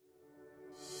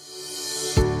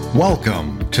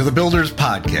Welcome to the Builders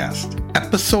Podcast,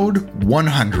 episode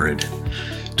 100.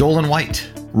 Doland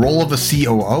White, role of a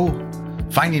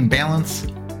COO, finding balance,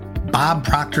 Bob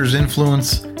Proctor's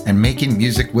influence, and making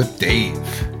music with Dave.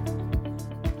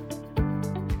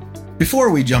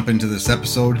 Before we jump into this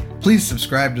episode, please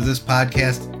subscribe to this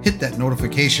podcast, hit that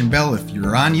notification bell if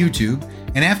you're on YouTube,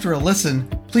 and after a listen,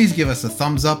 please give us a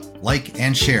thumbs up, like,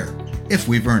 and share, if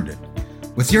we've earned it.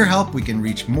 With your help, we can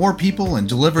reach more people and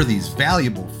deliver these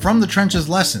valuable From the Trenches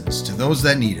lessons to those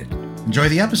that need it. Enjoy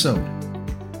the episode.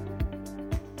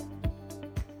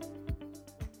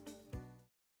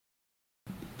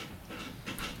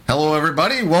 Hello,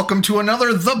 everybody. Welcome to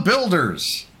another The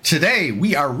Builders. Today,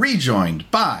 we are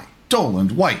rejoined by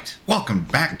Doland White. Welcome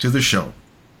back to the show.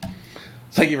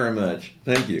 Thank you very much.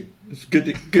 Thank you. It's good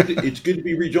to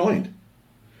be rejoined.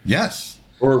 Yes.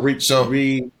 Or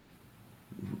re-participating.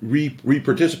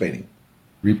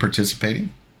 Reparticipating?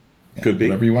 Yeah, Could be.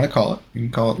 Whatever you want to call it. You can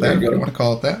call it that if you want to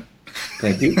call it that.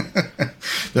 Thank you.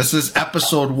 This is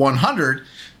episode 100.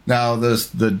 Now,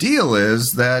 the deal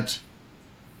is that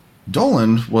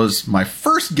Doland was my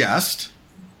first guest.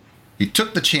 He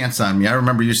took the chance on me. I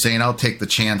remember you saying, I'll take the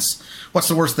chance. What's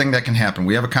the worst thing that can happen?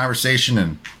 We have a conversation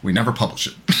and we never publish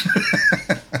it.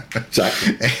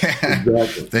 Exactly.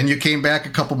 Exactly. Then you came back a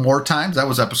couple more times. That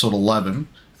was episode 11.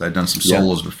 I'd done some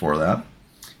solos before that.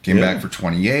 Came back for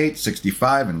 28,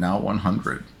 65, and now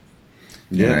 100.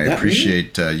 Yeah, and I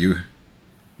appreciate you.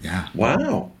 Yeah.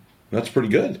 Wow. That's pretty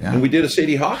good. Yeah. And we did a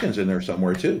Sadie Hawkins in there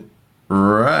somewhere, too.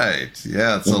 Right.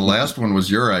 Yeah. So the last one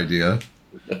was your idea.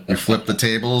 You flipped the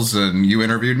tables and you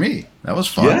interviewed me. That was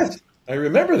fun. Yes. I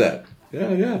remember that.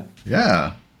 Yeah.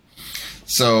 Yeah.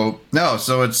 So I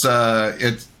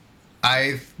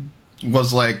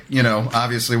was like,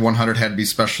 obviously 100 had to be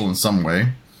special in some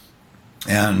way.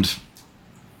 And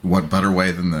what better way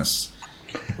than this?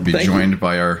 Be Thank joined you.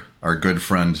 by our good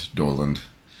friend Doland.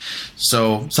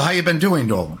 So how you been doing,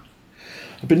 Doland?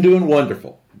 I've been doing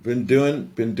wonderful. Been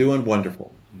doing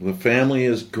wonderful. The family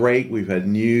is great. We've had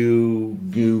new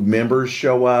members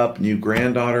show up. New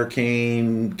granddaughter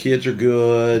came. Kids are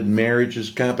good. Marriage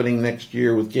is happening next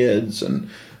year with kids, and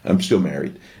I'm still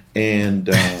married. And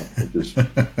just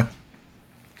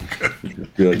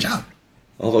Good job.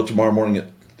 Although tomorrow morning,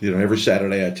 every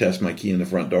Saturday I test my key in the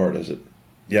front door. Does it?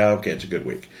 Yeah, okay, it's a good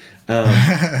week. But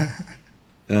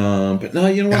no,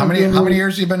 what? How many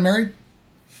years have you been married?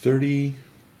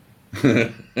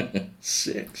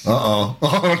 36. Uh-oh.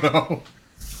 Oh, no.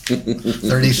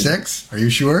 36? Are you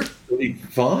sure?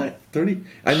 35? 30?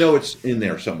 I know it's in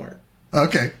there somewhere.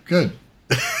 Okay, good.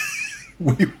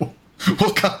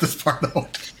 We'll cut this part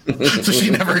out so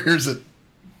she never hears it.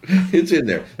 It's in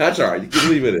there. That's all right. You can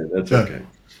leave it in. That's okay.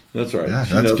 That's all right. Yeah,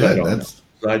 She that's knows good. I don't know.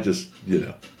 I just,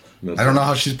 I don't know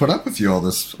how she's put up with you all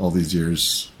these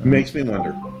years. It makes me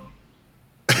wonder.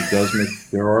 It does make.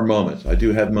 There are moments. I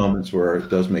do have moments where it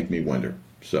does make me wonder.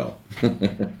 So.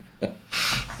 Yeah.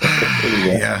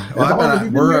 Well,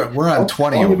 we're on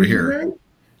 20 over here.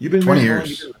 You've been 20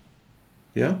 years.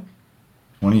 Yeah.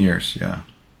 20 years. Yeah.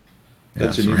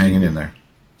 That's so we're hanging in there.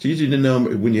 It's easy to know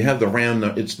when you have the round.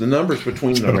 It's the numbers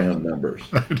between the round numbers.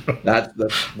 That's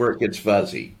where it gets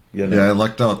fuzzy. Yeah, I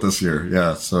lucked out this year.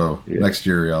 Yeah. So next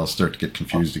year I'll start to get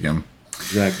confused again.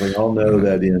 Exactly. I'll know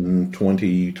that in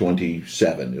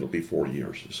 2027 it'll be 4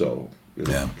 years. So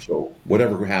So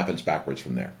whatever happens backwards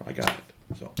from there, I got it.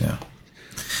 So yeah.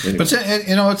 Anyway. But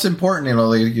it's important.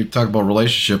 You talk about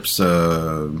relationships.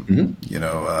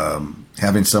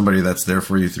 Having somebody that's there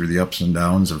for you through the ups and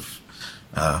downs of,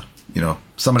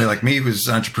 somebody like me who's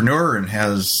an entrepreneur and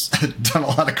has done a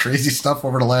lot of crazy stuff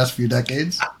over the last few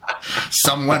decades.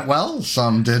 Some went well,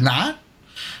 some did not.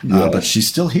 But she's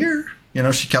still here.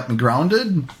 She kept me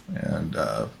grounded and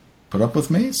put up with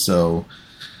me. So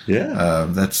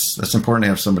that's important to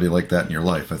have somebody like that in your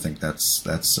life. I think that's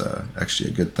actually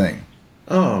a good thing.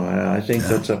 Oh, I think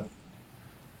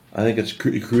I think it's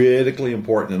critically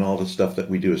important in all the stuff that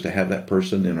we do is to have that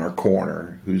person in our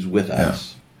corner who's with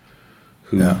us,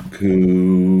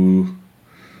 who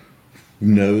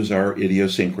knows our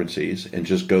idiosyncrasies and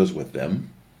just goes with them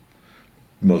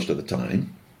most of the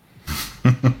time.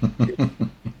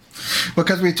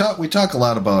 Because we talk a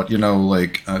lot about,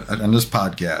 like on this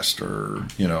podcast or,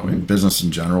 in business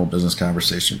in general, business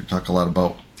conversation, we talk a lot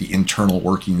about the internal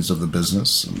workings of the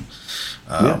business and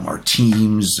our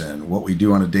teams and what we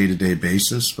do on a day-to-day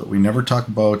basis. But we never talk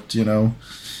about,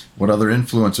 what other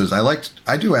influences.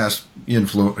 I do ask,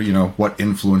 what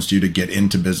influenced you to get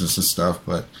into business and stuff.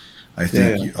 But I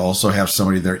think you also have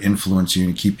somebody there influence you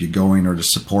and keep you going or to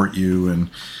support you. And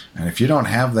if you don't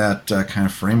have that kind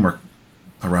of framework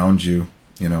around you,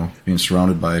 being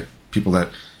surrounded by people that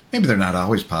maybe they're not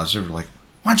always positive. Like,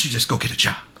 why don't you just go get a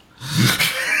job?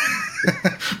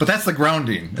 But that's the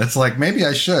grounding. It's like, maybe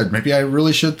I should. Maybe I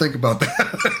really should think about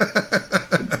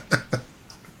that.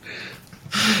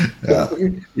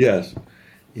 Yes.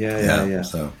 Yeah.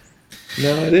 So,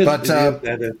 no, it is. but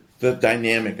The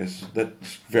dynamic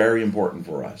that's very important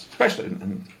for us, especially,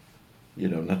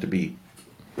 not to be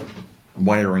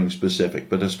wiring specific,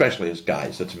 but especially as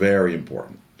guys, that's very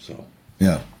important. So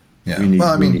yeah. We need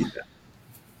that.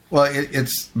 Well,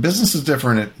 it's business is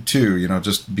different too.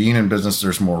 Just being in business,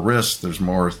 there's more risk. There's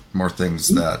more things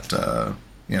that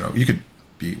you could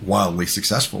be wildly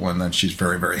successful, and then she's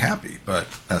very, very happy. But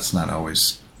that's not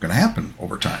always going to happen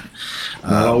over time.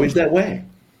 Not always that way.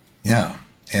 Yeah,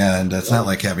 and it's not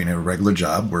like having a regular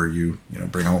job where you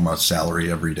bring home a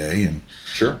salary every day, and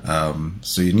sure.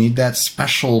 So you need that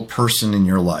special person in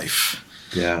your life.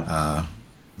 Yeah,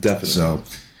 definitely.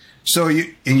 So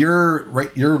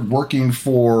you're working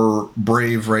for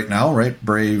Brave right now, right?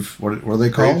 Brave, what are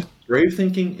they called? Brave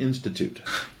Thinking Institute.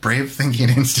 Brave Thinking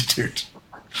Institute.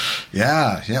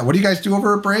 Yeah. What do you guys do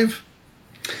over at Brave?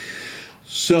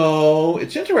 So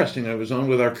it's interesting. I was on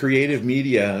with our creative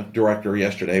media director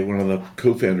yesterday, one of the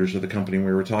co-founders of the company.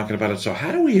 We were talking about it. So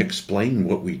how do we explain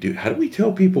what we do? How do we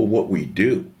tell people what we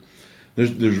do?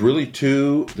 There's really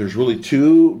two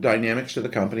dynamics to the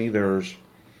company. There's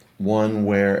one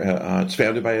where it's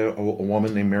founded by a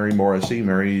woman named Mary Morrissey.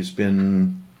 Mary's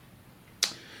been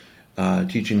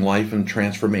teaching life and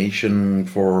transformation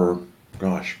for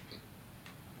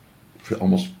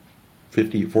almost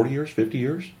 50 years.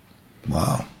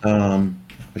 Wow. I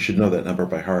should know that number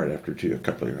by heart after a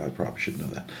couple of years. I probably should know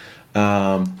that.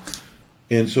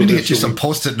 And so we need to get you some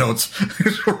Post-it notes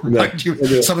to remind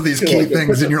you some of these key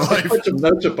things in your life. Put some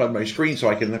notes up on my screen so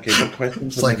I can, what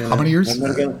questions? It's like, how many years?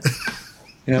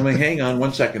 I'm like, hang on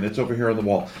 1 second. It's over here on the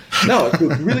wall. No, it's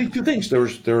really two things.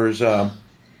 There's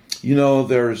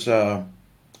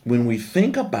when we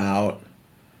think about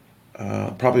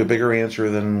probably a bigger answer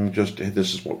than just, hey,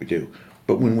 this is what we do.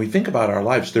 But when we think about our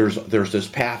lives, there's this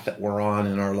path that we're on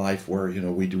in our life where,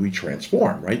 we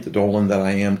transform, right? The Doland that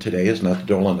I am today is not the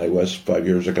Doland I was 5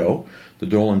 years ago. The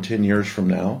Doland 10 years from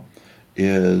now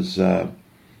is going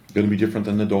to be different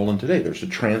than the Doland today. There's a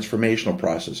transformational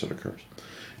process that occurs.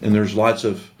 And there's lots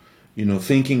of,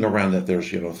 thinking around that.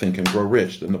 There's, Think and Grow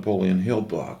Rich, the Napoleon Hill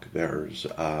book. There's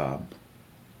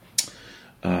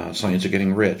Science of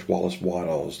Getting Rich, Wallace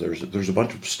Wattles. There's a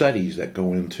bunch of studies that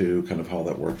go into kind of how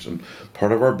that works. And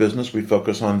part of our business, we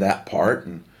focus on that part.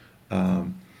 And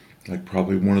like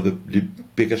probably one of the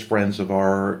biggest friends of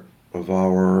our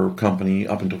company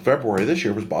up until February this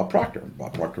year was Bob Proctor.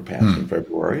 Bob Proctor passed in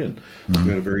February, and we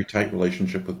had a very tight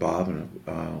relationship with Bob, and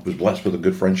was blessed with a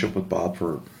good friendship with Bob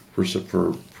for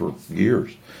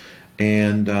years.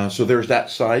 And so there's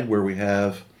that side where we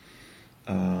have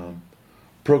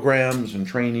programs and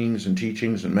trainings and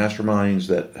teachings and masterminds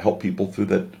that help people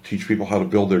teach people how to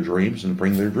build their dreams and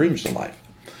bring their dreams to life.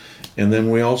 And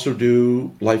then we also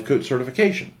do life coach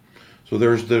certification. So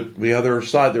there's the other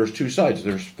side. There's two sides.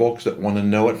 There's folks that want to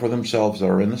know it for themselves that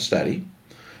are in the study,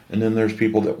 and then there's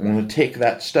people that want to take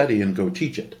that study and go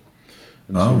teach it.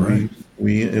 And so right.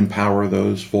 we empower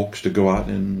those folks to go out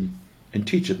and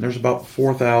teach it. And there's about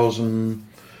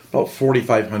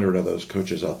 4,500 of those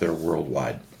coaches out there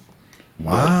worldwide.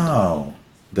 Wow,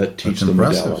 that teach That's the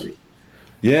impressive. modality.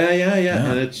 Yeah,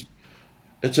 and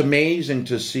it's amazing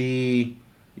to see,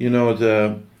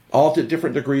 all the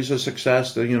different degrees of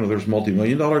success. That there's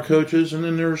multi-million-dollar coaches, and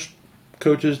then there's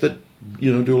coaches that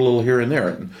do a little here and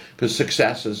there. Because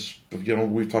success is,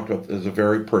 we've talked about as a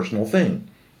very personal thing.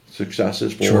 Success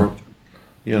is for Sure.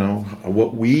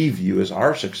 What we view as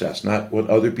our success, not what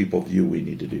other people view we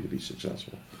need to do to be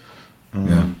successful.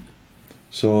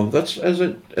 So that's as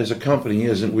a company,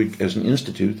 as an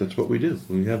institute, that's what we do.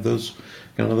 We have those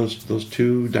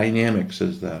two dynamics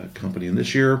as the company. And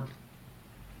this year,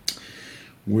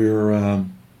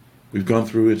 we've gone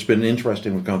through. It's been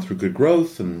interesting. We've gone through good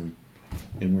growth, and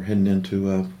we're heading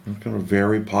into a kind of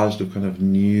very positive, kind of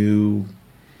new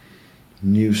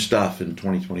stuff in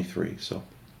 2023. So.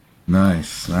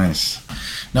 Nice.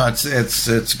 No,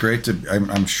 it's great to.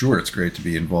 I'm sure it's great to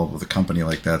be involved with a company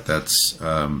like that. That's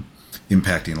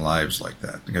impacting lives like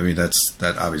that. I mean,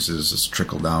 that obviously is just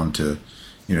trickle down to,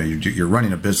 you're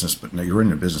running a business, but you're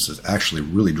running a business that's actually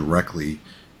really directly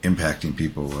impacting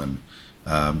people and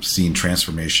seeing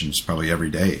transformations probably every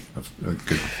day.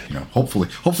 Hopefully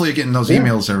you're getting those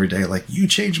emails every day like, you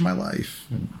changed my life.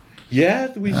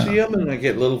 Yeah, we see them, and I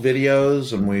get little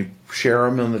videos, and we share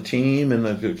them on the team, and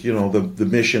the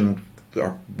mission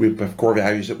we have core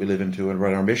values that we live into, and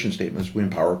our mission statements. We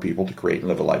empower people to create and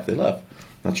live a life they love.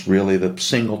 That's really the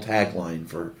single tagline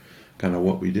for kind of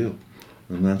what we do,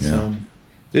 and that's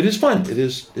it is fun. It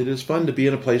is fun to be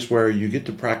in a place where you get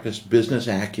to practice business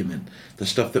acumen, the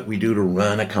stuff that we do to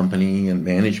run a company and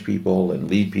manage people and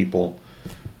lead people,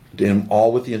 and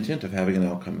all with the intent of having an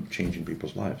outcome of changing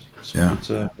people's lives.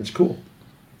 So it's cool.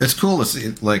 It's cool to see.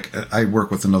 Like, I work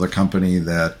with another company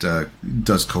that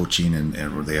does coaching, and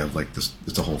where they have like this.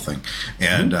 It's a whole thing,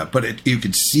 and but you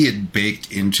could see it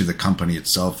baked into the company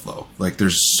itself, though. Like,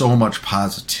 there's so much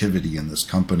positivity in this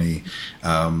company.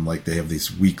 Like, they have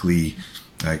these weekly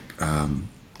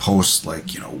posts, like,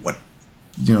 what,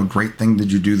 great thing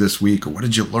did you do this week, or what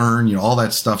did you learn? All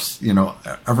that stuff.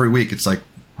 Every week it's like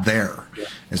there.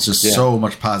 It's just so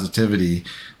much positivity.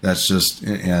 That's just,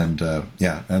 and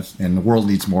the world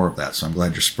needs more of that. So I'm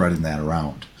glad you're spreading that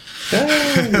around.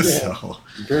 So,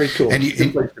 very cool. And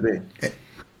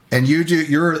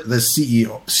you're the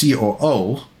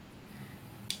COO.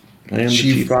 I am the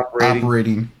Chief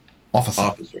Operating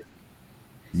Officer.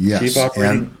 Yes.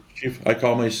 I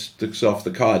call myself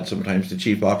the COD, sometimes the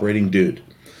Chief Operating Dude.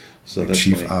 So that's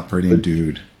Chief Operating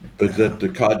Dude. But the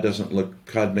COD doesn't look.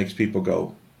 COD makes people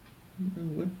go,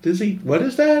 "What is he? What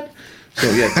is that?" So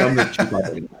I'm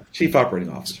the Chief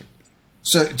Operating Officer.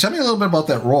 So tell me a little bit about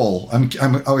that role. I'm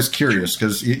always curious,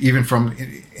 because even from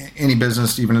any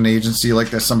business, even an agency like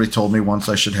that, somebody told me once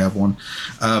I should have one.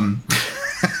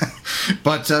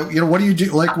 But what do you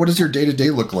do? Like, what does your day-to-day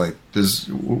look like?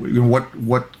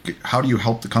 How do you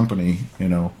help the company,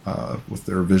 with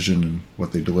their vision and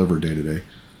what they deliver day to day?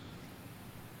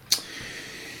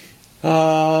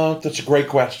 That's a great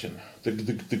question.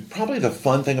 Probably the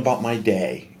fun thing about my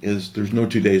day is there's no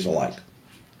 2 days alike.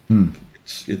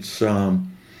 It's I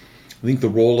think the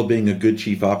role of being a good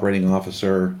Chief Operating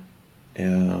Officer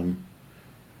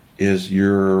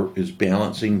is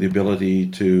balancing the ability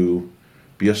to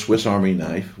be a Swiss Army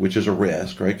knife, which is a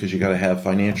risk, right? Because you got to have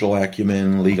financial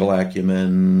acumen, legal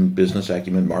acumen, business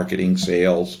acumen, marketing,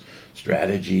 sales,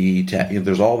 strategy.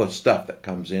 There's all the stuff that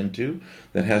comes into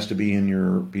that has to be in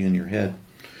your head.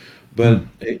 But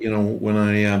when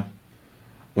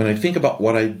I think about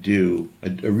what I do, I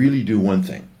really do one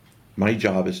thing. My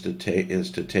job is to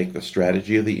take the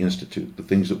strategy of the Institute, the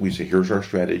things that we say, here's our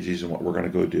strategies and what we're going to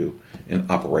go do, and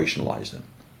operationalize them.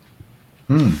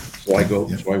 So I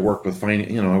work with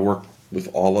I work with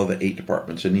all of the 8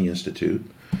 departments in the Institute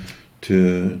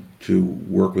to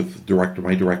work with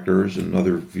my directors and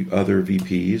other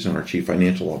VPs and our Chief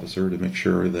Financial Officer to make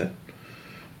sure that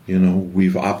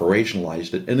we've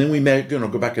operationalized it, and then we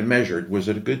go back and measure it. Was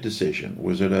it a good decision?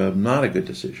 Was it not a good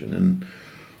decision? And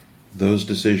those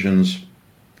decisions,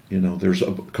 there's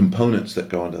components that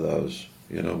go into those.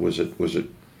 Was it?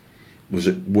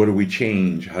 What do we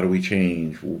change? How do we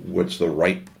change? What's the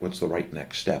right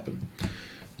next step? And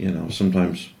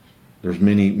sometimes there's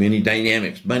many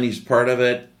dynamics. Money's part of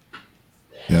it.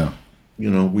 Yeah.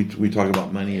 We talk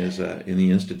about money in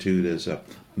the Institute as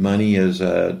money is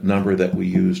a number that we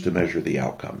use to measure the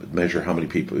outcome, measure how many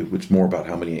people. It's more about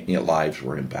how many lives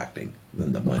we're impacting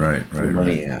than the money. Right.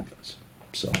 Money happens.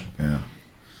 So yeah.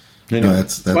 Anyway,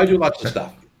 so I do lots of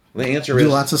stuff. The answer is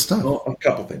lots of stuff. Well, a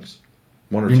couple things.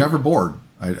 You're never bored.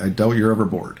 I doubt you're ever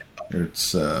bored. It's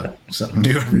something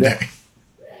new every day.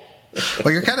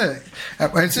 Well, you're kind of.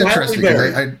 It's interesting.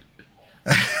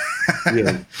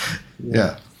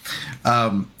 Yeah.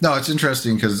 No, it's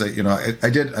interesting because I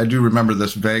do remember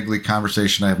this vaguely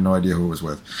conversation. I have no idea who it was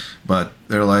with, but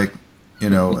they're like,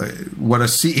 what a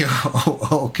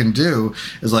CEO can do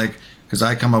is like, because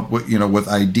I come up with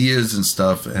ideas and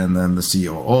stuff, and then the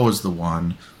COO is the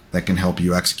one that can help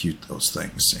you execute those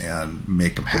things and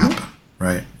make them happen.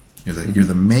 Right? You're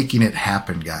the making it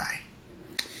happen guy.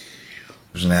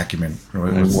 There's an acumen.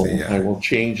 I will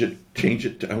change it.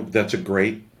 That's a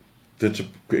good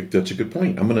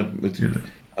point. I'm gonna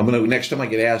next time I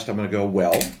get asked, I'm gonna go,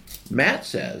 well, Matt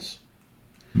says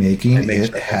making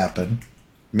it happen.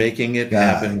 Making it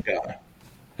happen guy.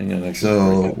 Hang on,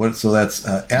 so that's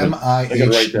MIH. I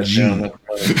gotta write that down.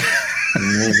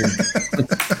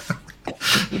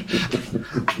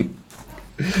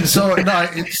 So no,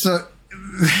 it's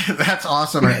that's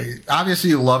awesome. Obviously,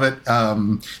 you love it.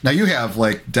 Now you have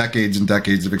like decades and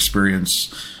decades of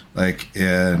experience, like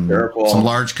in some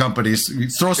large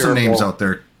companies. Throw some names out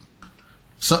there.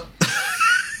 So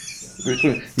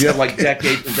you have like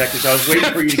decades and decades. I was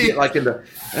waiting for you to get like into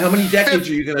how many decades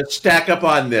are you going to stack up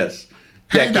on this?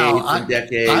 Decades and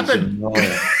decades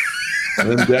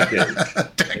and decades,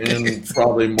 and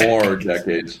probably more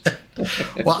decades.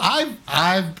 Well,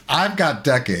 I've got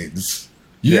decades.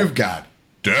 You've got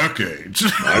decades.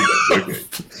 I got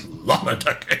decades. A lot of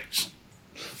decades.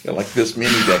 Yeah, like this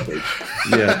many decades.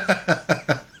 Yeah.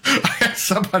 I had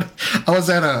somebody. I was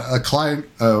at a client,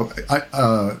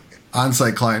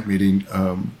 on-site client meeting.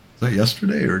 Was that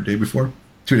yesterday or day before?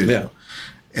 2 days ago.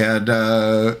 And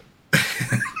the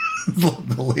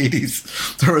ladies,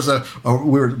 there was we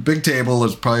were at a big table.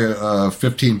 There's probably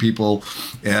 15 people,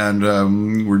 and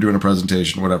we're doing a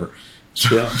presentation, whatever.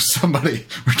 So somebody,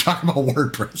 we're talking about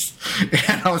WordPress,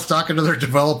 and I was talking to their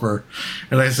developer,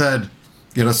 and I said,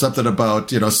 something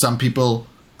about, some people,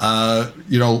 like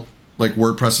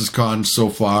WordPress has gone so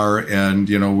far, and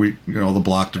the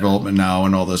block development now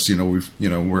and all this,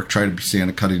 we're trying to stay on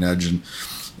the cutting edge,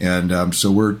 and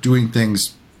so we're doing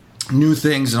new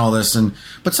things and all this,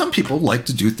 but some people like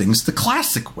to do things the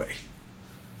classic way.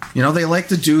 They like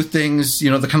to do things,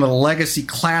 the kind of legacy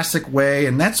classic way,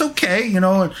 and that's okay,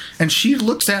 and she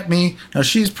looks at me, now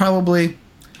she's probably,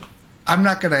 I'm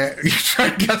not going to try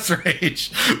to guess her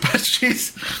age, but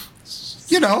she's,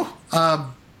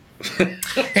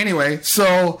 anyway,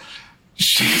 so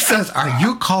she says, "Are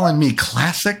you calling me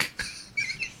classic?"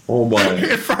 Oh my!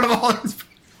 In front of all these people.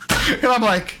 And I'm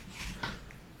like,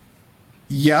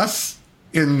 yes,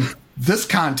 in this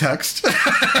context.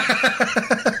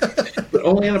 But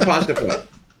only in a positive way.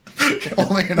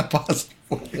 Only in a positive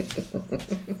way.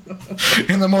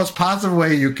 In the most positive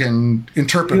way you can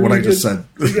interpret what I just said.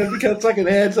 You got second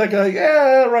head, second,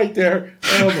 yeah, right there.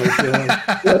 Oh my God.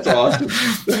 That's awesome.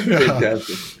 That's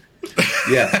fantastic.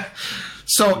 Yeah.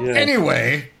 So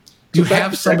anyway, you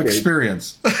have some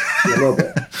experience. Yeah, a little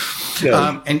bit.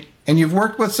 Yeah. And you've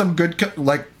worked with some good,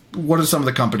 what are some of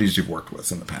the companies you've worked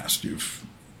with in the past?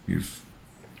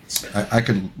 I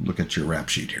could look at your rap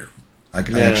sheet here. I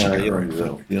can actually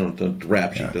the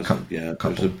rap sheet doesn't.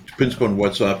 Depends upon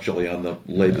what's actually on the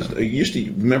latest. We used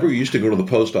to go to the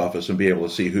post office and be able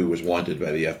to see who was wanted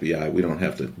by the FBI. We don't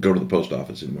have to go to the post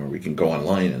office anymore. We can go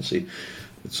online and see.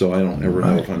 So I don't ever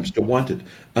know if I'm still wanted.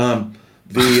 No,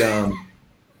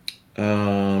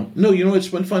 it's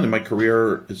been fun. In my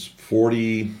career, it's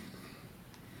 40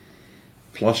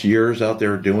 plus years out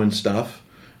there doing stuff,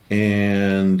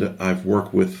 and I've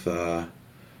worked with.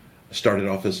 Started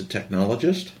off as a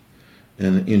technologist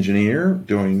and an engineer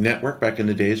doing network back in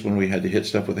the days when we had to hit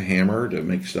stuff with a hammer to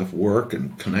make stuff work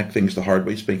and connect things the hard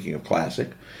way. Speaking of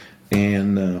classic,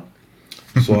 and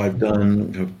so I've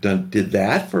did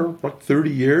that for like 30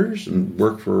 years and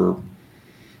worked for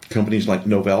companies like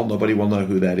Novell. Nobody will know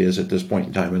who that is at this point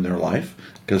in time in their life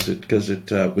because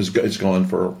it's gone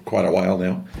for quite a while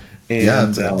now.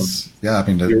 And,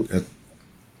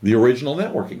 the original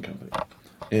networking company,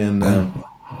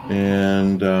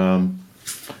 and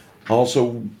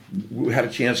also had a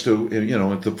chance to,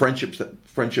 the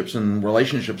friendships and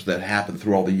relationships that happened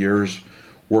through all the years.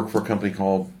 Worked for a company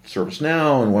called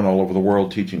ServiceNow and went all over the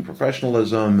world teaching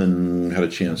professionalism, and had a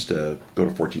chance to go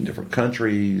to 14 different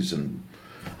countries and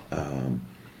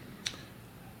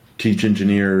teach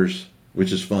engineers,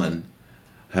 which is fun.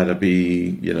 How to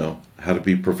be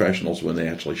professionals when they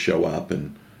actually show up,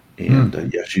 and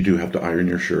yes, you do have to iron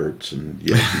your shirts, and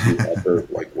yes, you do have to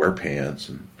wear pants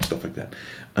and stuff like that.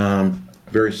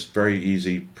 Very, very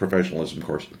easy professionalism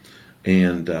course,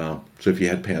 and so if you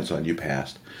had pants on, you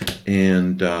passed.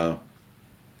 And then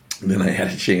I had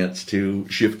a chance to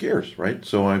shift gears, right?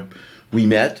 So we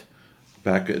met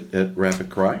back at Rapid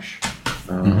Crush,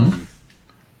 and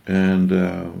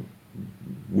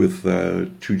with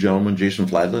two gentlemen, Jason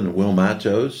Fladlin and Will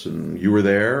Matos, and you were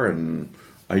there, and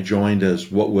I joined as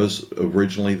what was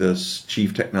originally this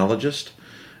chief technologist,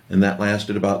 and that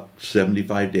lasted about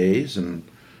 75 days, and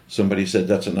somebody said,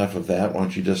 that's enough of that, why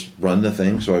don't you just run the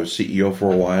thing? So I was CEO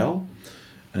for a while,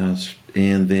 and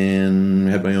then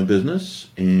had my own business,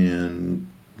 and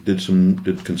did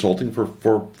consulting for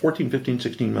 14, 15,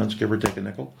 16 months, give or take a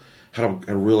nickel. Had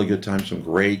a really good time, some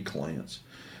great clients,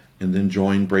 and then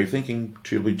joined Brave Thinking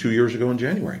 2 years ago in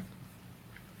January.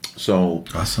 So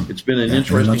awesome. It's been an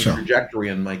interesting trajectory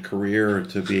in my career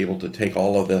to be able to take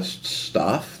all of this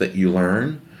stuff that you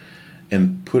learn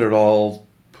and put it all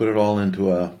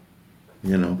into a,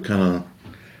 kind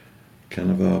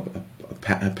of a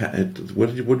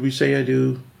what did we say I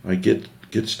do? I get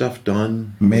stuff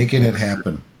done. Making it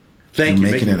happen. Thank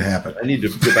you. Making it happen. I need to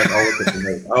go back all look at the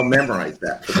notes. I'll memorize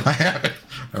that. I have it.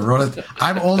 I wrote it.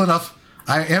 I'm old enough.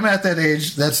 I am at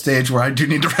that stage where I do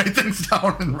need to write things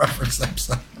down and reference them.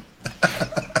 So.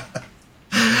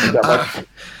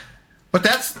 But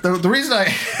that's the reason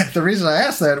I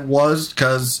asked that was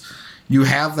because you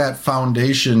have that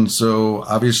foundation. So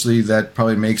obviously that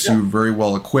probably makes you very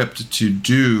well equipped to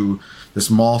do this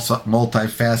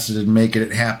multifaceted, making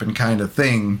it happen kind of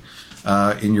thing.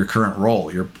 in your current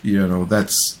role.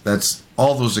 That's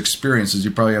all those experiences.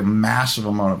 You probably have a massive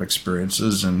amount of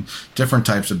experiences in different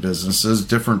types of businesses,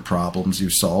 different problems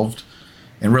you've solved.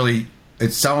 And really,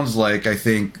 it sounds like, I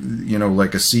think,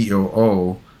 like a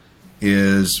COO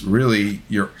is really,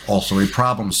 you're also a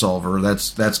problem solver.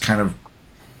 That's kind of,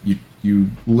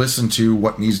 you listen to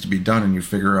what needs to be done and you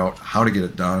figure out how to get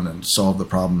it done and solve the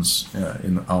problems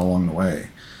along the way.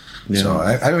 Yeah. So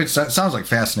it sounds like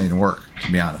fascinating work,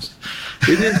 to be honest.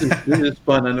 It is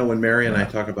fun. I know when Mary and I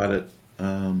talk about it,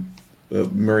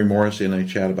 Mary Morrissey and I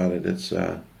chat about it. It's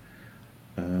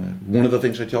one of the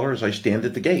things I tell her is I stand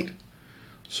at the gate.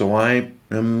 So I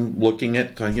am looking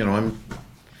at, I'm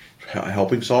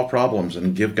helping solve problems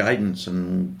and give guidance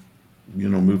and,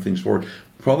 move things forward.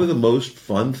 Probably the most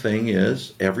fun thing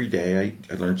is every day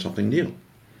I learn something new.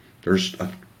 We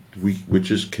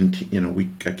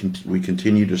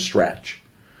continue to stretch.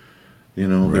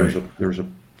 Right. There's a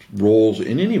roles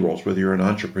in any roles, whether you're an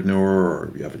entrepreneur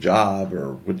or you have a job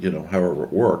or however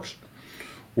it works.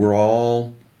 We're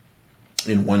all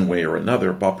in one way or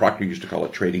another. Bob Proctor used to call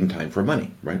it trading time for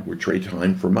money, right? We trade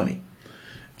time for money.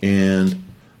 And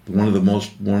one of the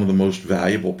most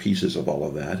valuable pieces of all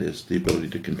of that is the ability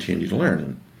to continue to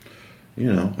learn.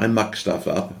 And I muck stuff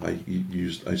up. I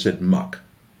said muck.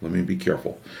 Let me be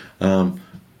careful. So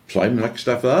I muck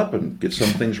stuff up and get some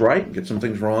things right and get some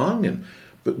things wrong,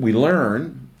 but we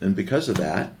learn, and because of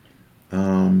that,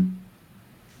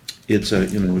 it's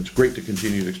great to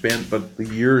continue to expand. But the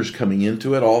years coming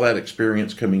into it, all that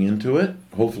experience coming into it,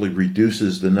 hopefully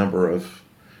reduces the number of.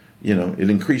 It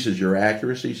increases your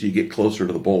accuracy, so you get closer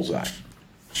to the bullseye.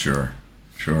 Sure.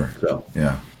 So,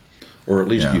 yeah. Or at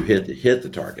least you hit the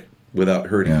target without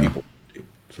hurting people.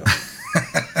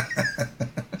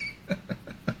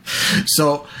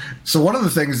 So one of the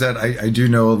things that I do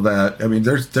know that,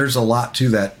 there's a lot to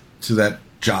that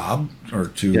job or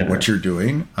to what you're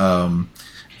doing, and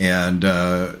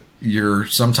you're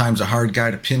sometimes a hard guy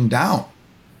to pin down.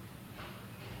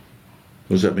 What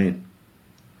does that mean?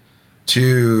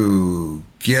 To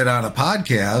get on a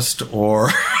podcast or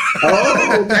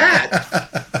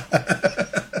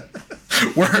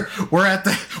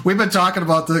that we've been talking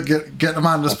about getting him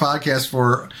on this podcast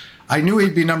for, I knew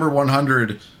he'd be number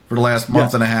 100 for the last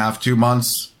month and a half, 2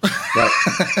 months. Right.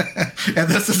 And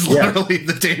this is literally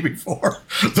the day before,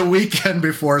 the weekend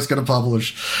before it's going to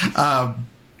publish.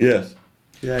 Yes.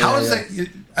 How is that?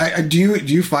 Do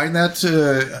you find that?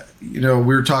 We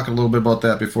were talking a little bit about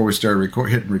that before we started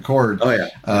hitting record. Oh yeah.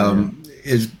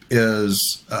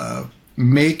 Is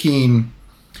making.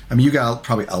 You got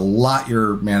probably a lot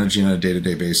you're managing on a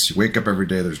day-to-day basis. You wake up every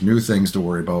day. There's new things to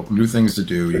worry about, new things to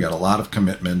do. You got a lot of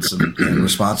commitments and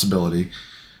responsibility.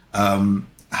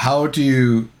 How are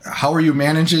you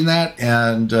managing that?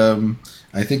 And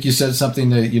I think you said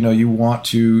something that you want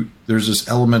to. There's this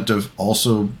element of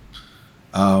also.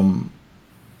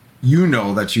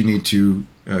 That you need to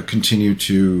continue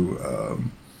to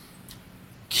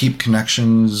keep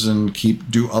connections and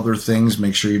do other things.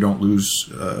 Make sure you don't lose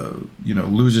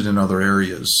it in other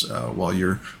areas while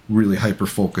you're really hyper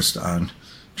focused on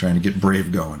trying to get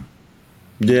Brave going.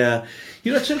 Yeah,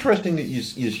 it's interesting that you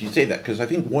say that, because I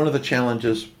think one of the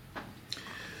challenges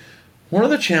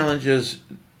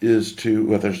is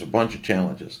there's a bunch of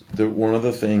challenges. One of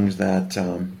the things that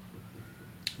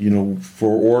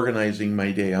for organizing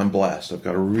my day, I'm blessed. I've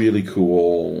got a really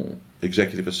cool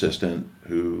executive assistant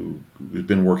who's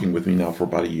been working with me now for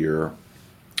about a year,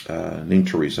 named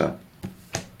Teresa.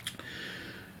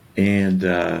 And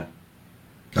God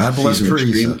bless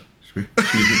Teresa.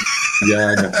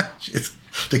 I know.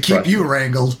 To keep you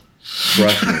wrangled.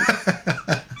 Trust me.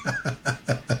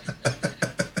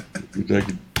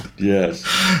 Yes.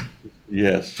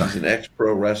 She's an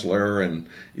ex-pro wrestler, and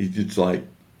it's like,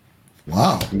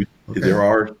 wow. Okay. There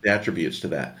are attributes to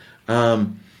that.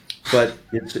 But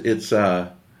it's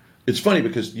funny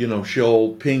because,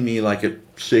 she'll ping me like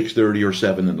at 6:30 or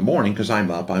 7 in the morning because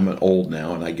I'm up. I'm old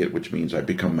now, and which means I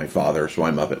become my father. So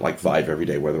I'm up at like 5 every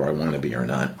day, whether I want to be or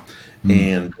not.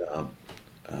 And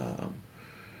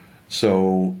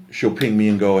so she'll ping me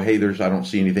and go, hey, I don't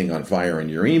see anything on fire in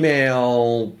your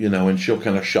email, and she'll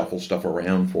kind of shuffle stuff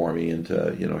around for me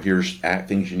into, here's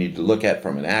things you need to look at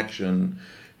from an action.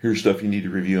 Here's stuff you need to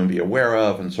review and be aware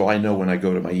of. And so I know when I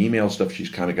go to my email stuff, she's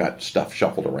kind of got stuff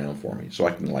shuffled around for me. So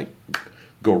I can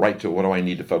go right to what do I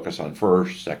need to focus on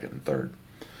first, second, and third.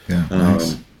 Yeah,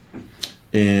 nice.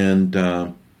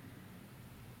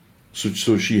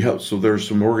 So she helps. So there's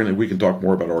some we can talk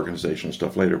more about organizational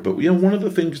stuff later. But one of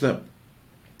the things that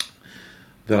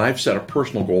I've set a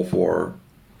personal goal for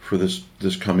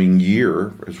this coming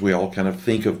year, as we all kind of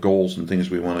think of goals and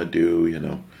things we want to do,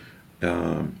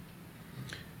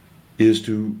 is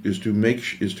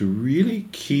to really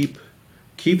keep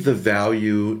the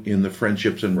value in the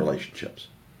friendships and relationships,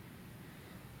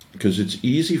 because it's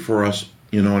easy for us,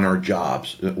 in our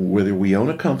jobs, whether we own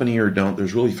a company or don't.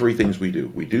 There's really three things we do: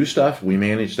 we do stuff, we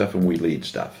manage stuff, and we lead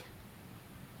stuff.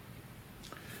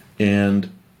 And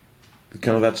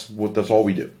kind of that's all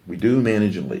we do. We do,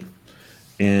 manage, and lead.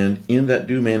 And in that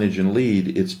do, manage, and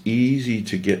lead, it's easy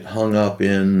to get hung up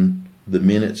in the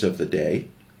minutes of the day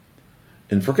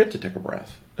and forget to take a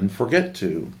breath and forget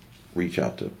to reach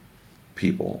out to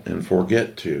people and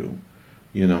forget to,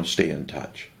 stay in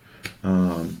touch.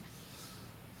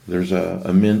 There's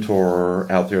a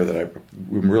mentor out there that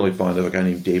I'm really fond of, a guy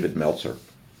named David Meltzer.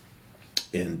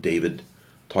 And David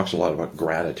talks a lot about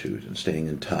gratitude and staying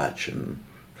in touch and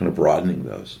kind of broadening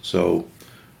those. So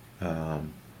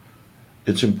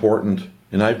it's important,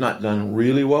 and I've not done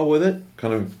really well with it,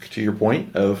 kind of to your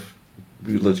point of,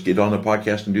 let's get on the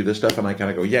podcast and do this stuff, and I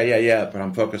kind of go, yeah, but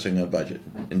I'm focusing on budget,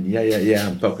 and yeah,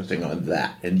 I'm focusing on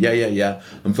that, and yeah,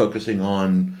 I'm focusing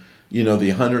on, the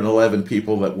 111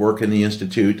 people that work in the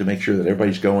Institute to make sure that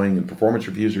everybody's going, and performance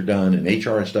reviews are done, and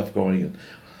HR stuff going, and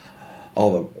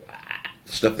all the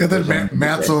stuff. And then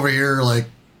Matt's over here like,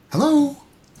 hello.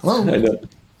 I know.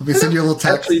 Let me send you a little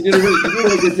text. Actually, you did a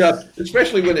really good job,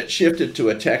 especially when it shifted to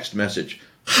a text message.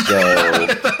 So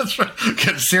that's right.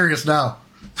 Getting serious now.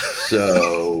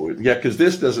 So yeah, because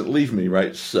this doesn't leave me,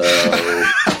 right? So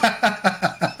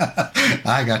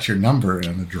I got your number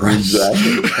and address.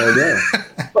 Exactly. I know.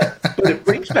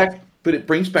 But it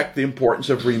brings back the importance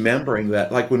of remembering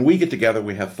that, like, when we get together,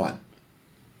 we have fun,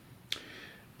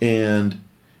 and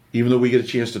even though we get a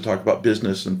chance to talk about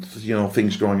business and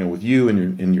things going on with you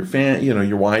and your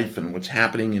your wife, and what's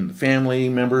happening in the family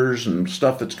members and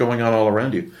stuff that's going on all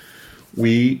around you,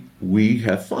 we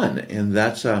have fun, and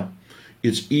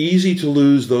it's easy to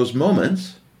lose those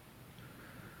moments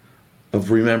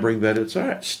of remembering that it's all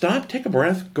right. Stop, take a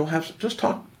breath, go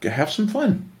talk, have some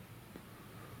fun,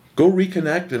 go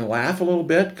reconnect and laugh a little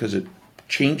bit, because it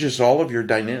changes all of your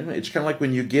dynamic. It's kind of like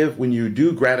when you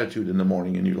do gratitude in the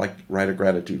morning and you write a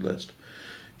gratitude list.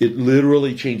 It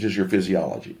literally changes your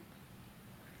physiology.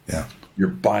 Yeah. Your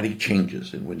body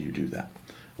changes, and when you do that,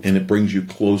 and it brings you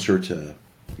closer to,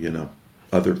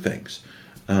 other things.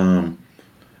 Fun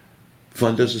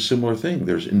does a similar thing.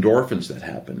 There's endorphins that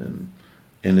happen,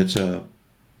 and I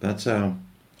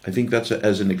think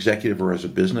as an executive or as a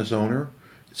business owner,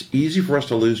 it's easy for us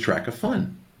to lose track of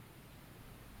fun.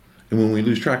 And when we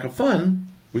lose track of fun,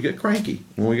 we get cranky.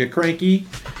 When we get cranky,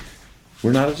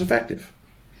 we're not as effective.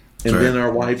 And then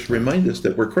our wives remind us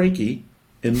that we're cranky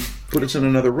and put us in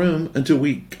another room until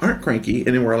we aren't cranky,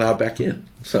 and then we're allowed back in.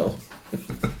 So,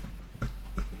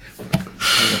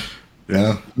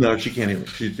 yeah. No, she can't hear me.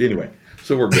 Anyway,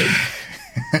 so we're good.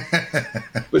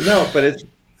 But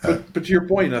to your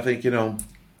point, I think we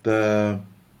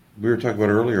were talking about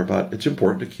earlier about it's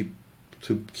important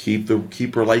to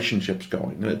keep relationships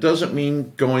going. And it doesn't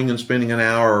mean going and spending an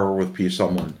hour with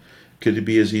someone. Could it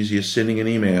be as easy as sending an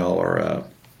email or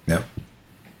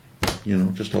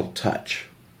just a little touch.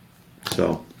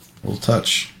 So a little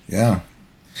touch, yeah.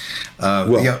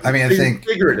 I think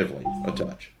figuratively a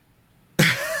touch.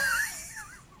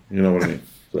 You know what I mean?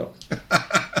 So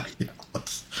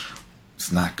let's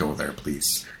not go there,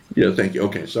 please. Yeah, thank you.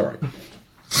 Okay, sorry.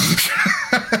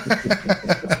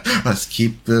 Let's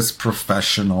keep this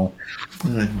professional.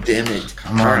 Damn it.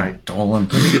 Come on, right.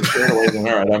 Doland. Let me get started. All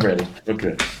right, I'm ready.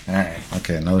 Okay. All right.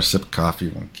 Okay, another sip of coffee.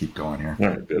 We'll keep going here. All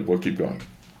right, good. We'll keep going.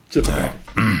 Sip of coffee.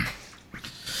 Okay.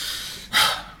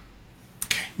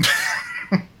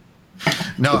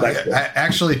 No, I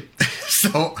actually,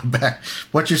 so back,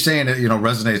 what you're saying,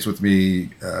 resonates with me.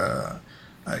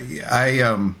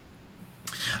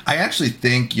 I actually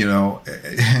think, in a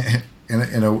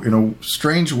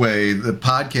strange way, the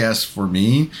podcasts for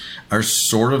me are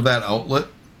sort of that outlet.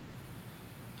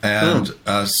 And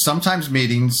sometimes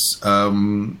meetings,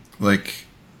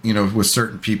 with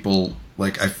certain people,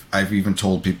 like I've even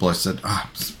told people, I said, I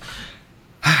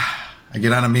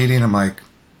get on a meeting, I'm like,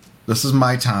 this is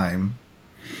my time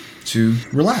to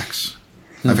relax.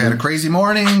 Mm-hmm. I've had a crazy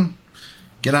morning,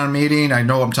 get on a meeting, I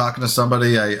know I'm talking to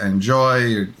somebody I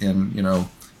enjoy, and,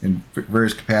 in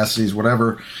various capacities,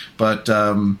 whatever. But,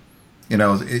 so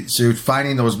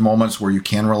finding those moments where you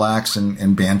can relax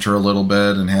and banter a little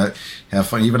bit and have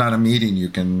fun. Even on a meeting, you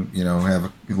can, have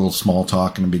a little small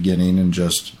talk in the beginning and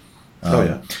just,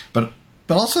 but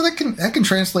also that can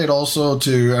translate also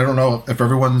to, I don't know if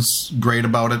everyone's great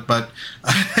about it, but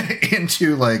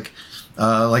into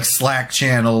like Slack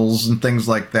channels and things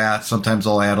like that. Sometimes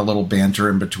I'll add a little banter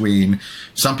in between.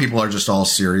 Some people are just all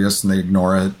serious and they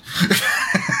ignore it.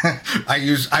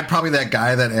 I'm probably that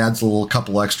guy that adds a little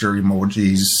couple extra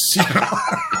emojis.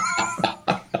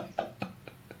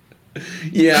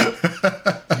 Yeah.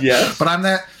 Yes. But I'm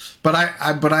that. But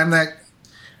I'm that.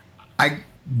 I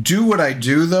do what I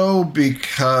do though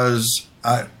because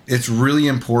it's really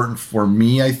important for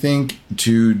me, I think,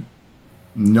 to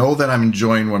know that I'm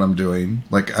enjoying what I'm doing.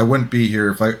 Like I wouldn't be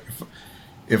here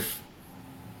if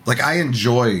like I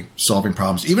enjoy solving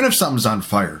problems, even if something's on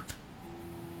fire.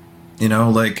 You know,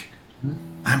 like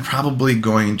I'm probably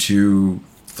going to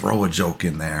throw a joke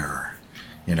in there.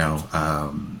 You know,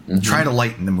 try to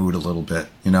lighten the mood a little bit.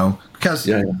 You know, because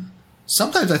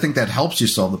sometimes I think that helps you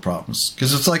solve the problems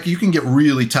because it's like you can get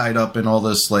really tied up in all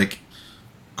this like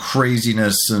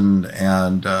craziness and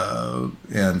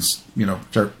you know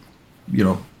start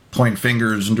pointing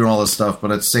fingers and doing all this stuff.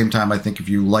 But at the same time, I think if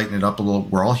you lighten it up a little,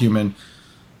 we're all human.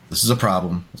 This is a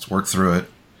problem. Let's work through it.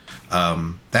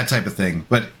 That type of thing.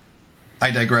 But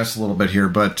I digress a little bit here.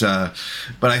 But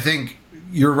I think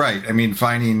you're right. I mean,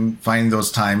 finding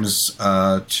those times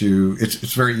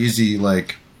it's very easy.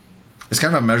 Like it's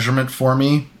kind of a measurement for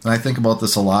me. And I think about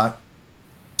this a lot.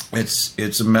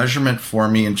 It's a measurement for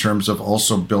me in terms of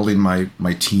also building my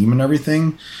team and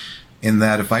everything. In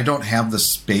that if I don't have the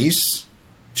space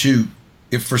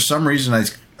if for some reason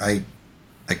I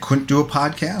couldn't do a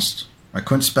podcast, I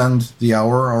couldn't spend the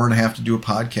hour and a half to do a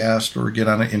podcast or get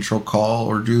on an intro call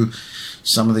or do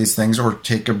some of these things or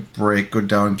take a break, go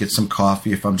down and get some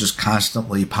coffee. If I'm just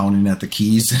constantly pounding at the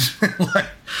keys, like,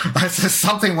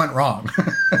 something went wrong.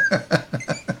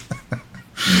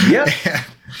 Yep.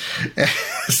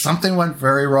 Something went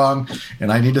very wrong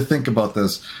and I need to think about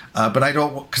this. But I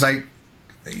don't, because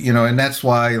and that's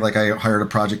why, like, I hired a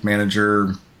project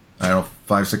manager, I don't know,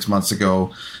 5-6 months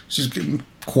ago. She's a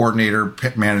coordinator,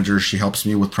 pit manager. She helps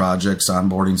me with projects,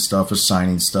 onboarding stuff,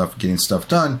 assigning stuff, getting stuff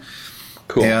done.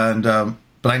 Cool. And,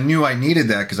 but I knew I needed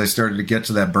that because I started to get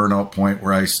to that burnout point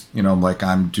where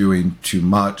I'm doing too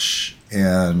much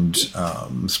and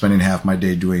spending half my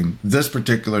day doing this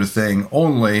particular thing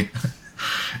only.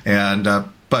 And,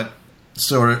 but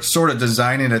sort of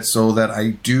designing it so that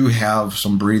I do have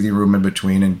some breathing room in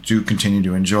between and do continue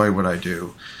to enjoy what I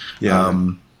do.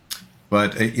 Yeah.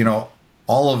 But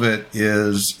all of it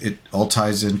all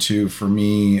ties into, for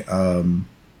me, I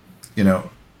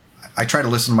try to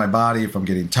listen to my body. If I'm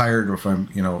getting tired or if I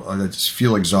just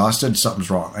feel exhausted,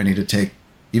 something's wrong. I need to take,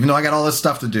 even though I got all this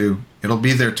stuff to do, it'll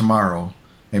be there tomorrow.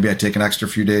 Maybe I take an extra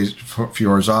few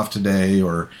hours off today,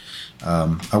 or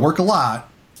I work a lot,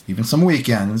 even some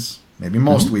weekends. Maybe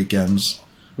most weekends,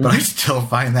 but I still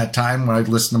find that time when I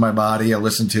listen to my body. I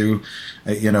listen to,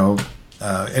 I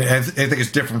think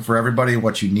it's different for everybody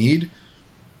what you need,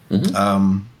 and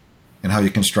how you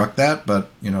construct that.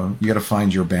 But you got to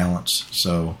find your balance.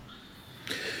 So,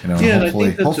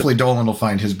 hopefully Doland will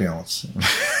find his balance.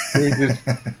 I'm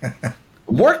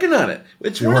working on it.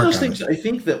 It's one of those things. I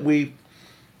think that we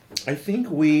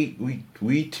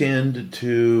tend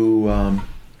to.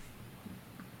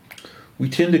 We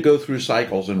tend to go through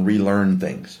cycles and relearn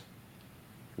things,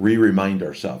 remind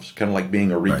ourselves, kind of like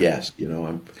being a re-guest,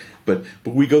 But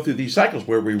we go through these cycles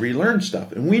where we relearn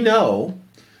stuff, and we know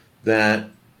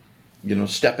that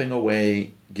stepping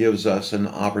away gives us an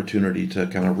opportunity to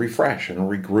kind of refresh and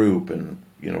regroup and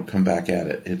come back at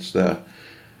it. It's when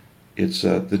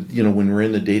we're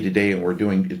in the day-to-day and we're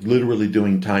literally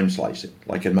doing time slicing.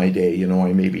 Like in my day,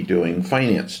 I may be doing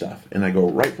finance stuff, and I go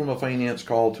right from a finance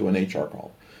call to an HR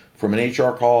call. From an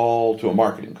HR call to a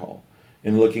marketing call,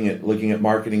 and looking at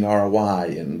marketing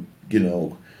ROI and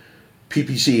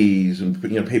PPCs and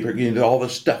paper, all the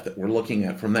stuff that we're looking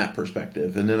at from that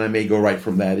perspective, and then I may go right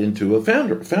from that into a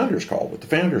founders call with the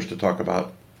founders to talk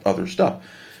about other stuff.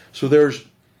 So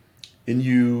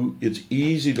it's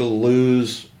easy to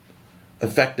lose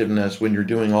effectiveness when you're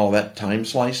doing all that time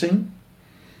slicing.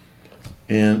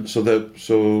 And so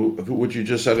what you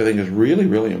just said, I think, is really,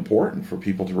 really important for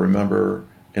people to remember.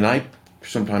 And I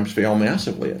sometimes fail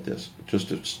massively at this. Just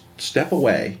to step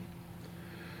away,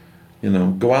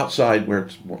 go outside where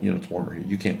it's warmer here.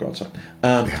 You can't go outside.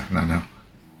 No.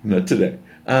 Not today.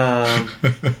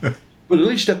 But at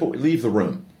least step away, leave the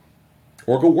room,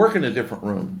 or go work in a different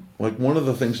room. Like one of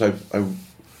the things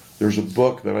there's a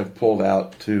book that I've pulled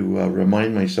out to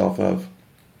remind myself of.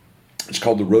 It's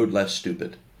called The Road Less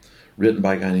Stupid, written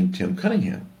by a guy named Tim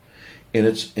Cunningham,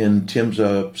 and Tim's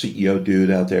a CEO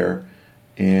dude out there.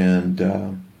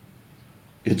 And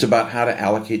it's about how to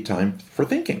allocate time for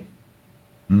thinking.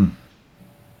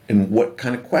 and what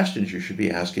kind of questions you should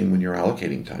be asking when you're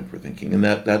allocating time for thinking. And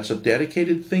that's a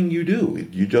dedicated thing you do.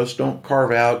 You just don't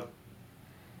carve out,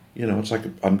 it's like,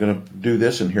 I'm going to do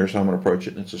this and here's how I'm going to approach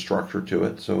it, and it's a structure to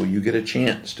it. So you get a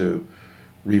chance to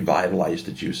revitalize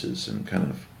the juices and kind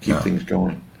of keep things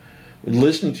going.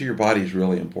 Listening to your body is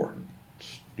really important.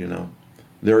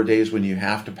 There are days when you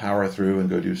have to power through and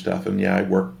go do stuff. And I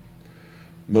work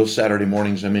most Saturday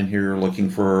mornings. I'm in here looking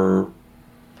for,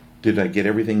 did I get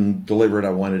everything delivered I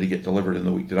wanted to get delivered in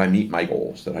the week? Did I meet my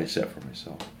goals that I set for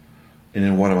myself? And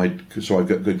then so I've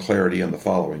got good clarity on the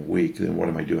following week. Then what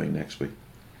am I doing next week?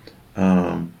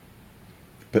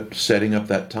 But setting up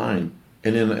that time,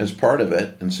 and then as part of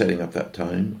it, and setting up that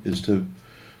time is to,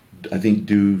 I think,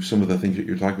 do some of the things that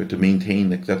you're talking about to maintain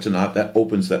that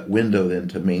opens that window then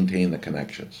to maintain the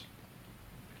connections.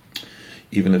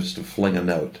 Even if it's to fling a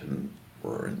note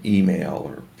or an email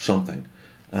or something.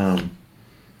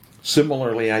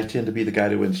 Similarly, I tend to be the guy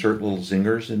to insert little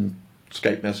zingers in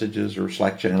Skype messages or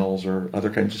Slack channels or other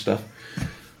kinds of stuff.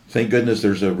 Thank goodness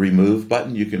there's a remove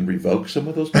button. You can revoke some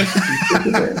of those messages.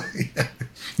 Yeah.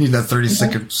 You need that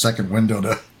 30-second window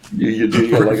to. You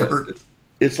do.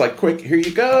 It's like quick. Here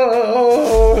you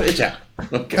go. It's out.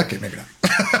 Okay, maybe not.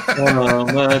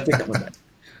 I think I'm back.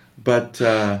 But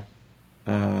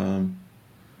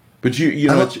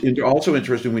it's also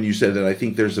interesting when you said that. I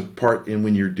think there's a part in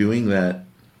when you're doing that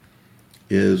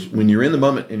is when you're in the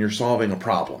moment and you're solving a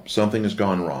problem. Something has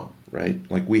gone wrong, right?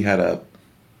 Like we had a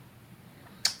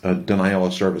denial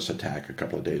of service attack a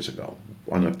couple of days ago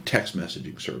on a text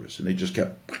messaging service, and they just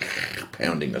kept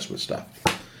pounding us with stuff,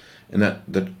 and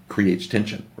that creates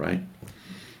tension, right?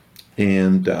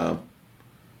 And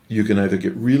you can either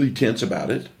get really tense about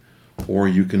it, or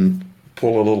you can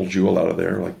pull a little jewel out of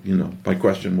there. Like, my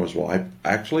question was, well, I'm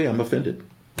offended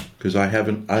because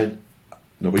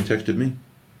nobody texted me.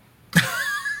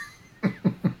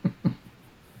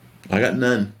 I got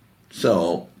none,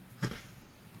 so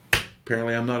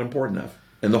apparently I'm not important enough.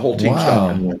 And the whole team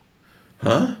stopped and went,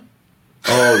 huh?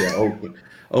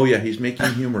 Oh yeah, he's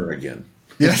making humor again.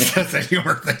 Yes, that's a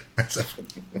humor thing.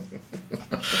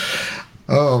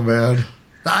 Oh man,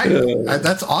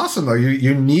 that's awesome though.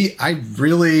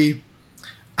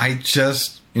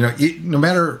 No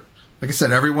matter, like I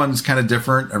said, everyone's kind of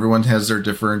different. Everyone has their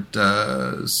different.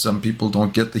 Some people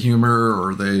don't get the humor,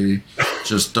 or they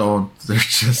just don't. They're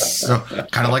just so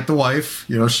kind of like the wife.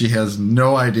 She has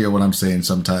no idea what I'm saying.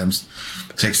 Sometimes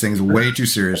takes things way too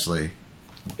seriously.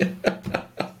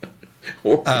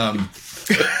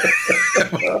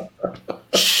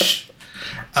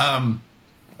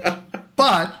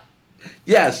 But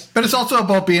yes, but it's also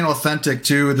about being authentic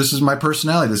too. This is my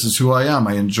personality. This is who I am.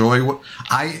 I enjoy what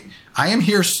I am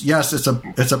here. Yes, it's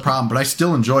a problem, but I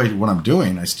still enjoy what I'm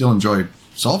doing. I still enjoy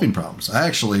solving problems. I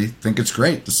actually think it's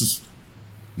great. This is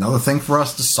another thing for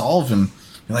us to solve, and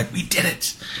you're like, we did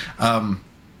it.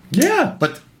 Yeah.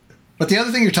 But the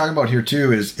other thing you're talking about here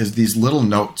too is these little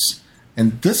notes.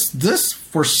 And this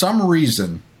for some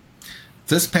reason,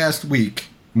 this past week,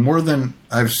 more than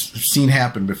I've seen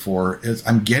happen before, is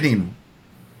I'm getting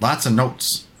lots of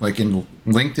notes, like in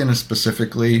LinkedIn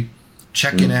specifically,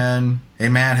 checking in. Hey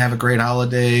man, have a great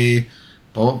holiday.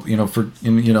 From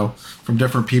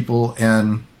different people,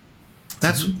 and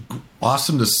that's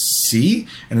awesome to see.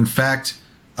 And in fact,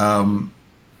 I'm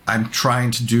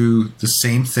trying to do the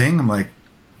same thing. I'm like,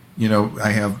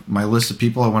 I have my list of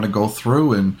people I want to go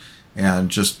through and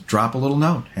just drop a little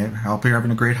note. Hey, I hope you're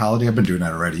having a great holiday. I've been doing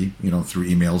that already, through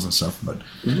emails and stuff. But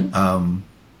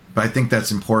I think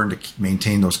that's important to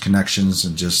maintain those connections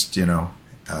and just, even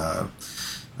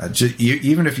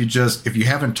if you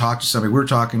haven't talked to somebody, we were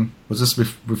talking, was this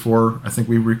before I think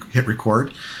we hit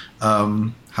record,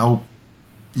 how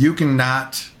you can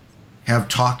not have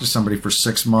talked to somebody for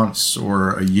 6 months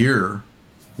or a year,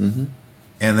 and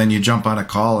then you jump on a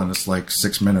call and it's like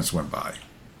 6 minutes went by.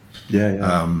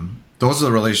 Yeah. Those are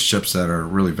the relationships that are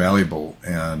really valuable,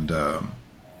 and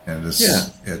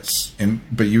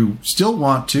but you still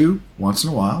want to once in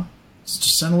a while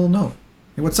just send a little note.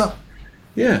 Hey, what's up?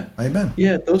 Yeah. How you been?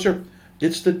 Yeah,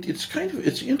 it's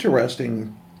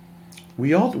interesting.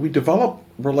 We develop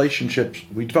relationships.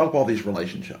 We develop all these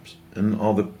relationships in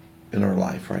our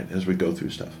life, right, as we go through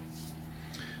stuff.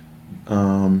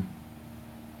 And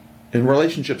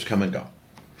relationships come and go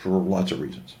for lots of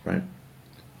reasons, right?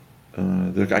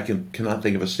 I cannot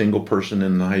think of a single person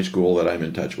in the high school that I'm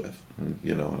in touch with. And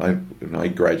I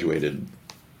graduated,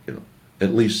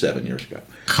 at least 7 years ago.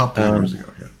 Couple years ago,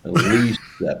 yeah. At least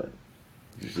 7.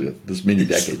 This many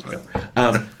decades ago.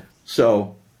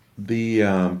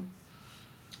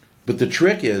 But the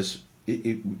trick is,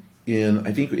 in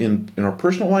I think in our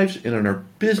personal lives and in our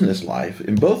business life,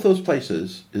 in both those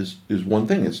places is one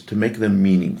thing: is to make them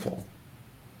meaningful.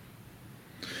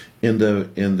 In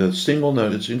the single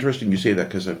note, it's interesting you say that,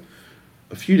 because a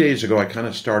few days ago I kind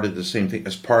of started the same thing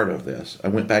as part of this. I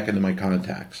went back into my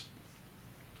contacts,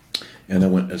 and I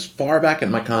went as far back in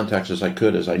my contacts as I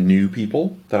could, as I knew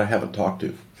people that I haven't talked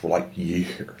to for like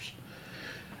years,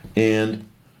 and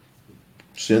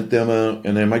sent them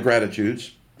and then my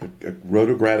gratitudes. I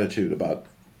wrote a gratitude about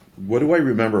what do I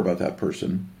remember about that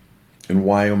person, and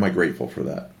why am I grateful for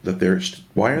that?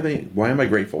 Why am I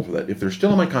grateful for that? If they're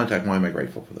still in my contact, why am I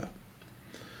grateful for that?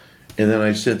 And then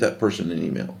I sent that person an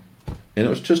email, and it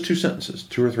was just 2 sentences,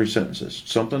 2 or 3 sentences,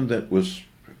 something that was,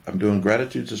 I'm doing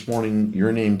gratitudes this morning.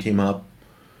 Your name came up.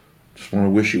 Just want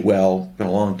to wish you well. Been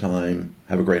a long time.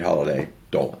 Have a great holiday,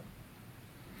 Doland.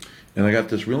 And I got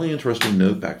this really interesting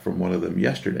note back from one of them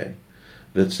yesterday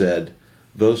that said,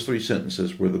 those 3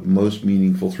 sentences were the most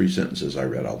meaningful 3 sentences I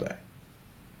read all day.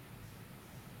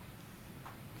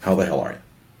 How the hell are you?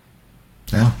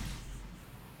 Yeah.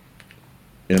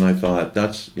 And I thought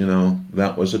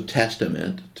that was a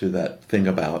testament to that thing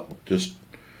about just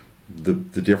the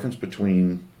difference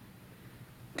between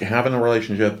having a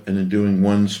relationship and then doing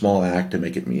one small act to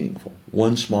make it meaningful.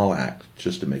 One small act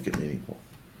just to make it meaningful.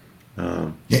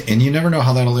 Yeah, and you never know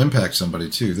how that'll impact somebody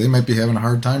too. They might be having a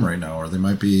hard time right now, or they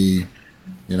might be,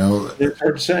 It's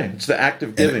hard to say. It's the act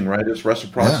of giving, right? It's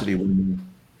reciprocity. Yeah. When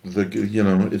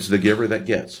it's the giver that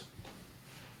gets.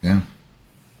 Yeah.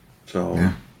 So,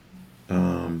 yeah.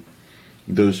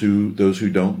 Those who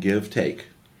don't give take,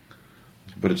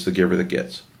 but it's the giver that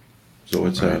gets. So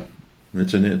it's right.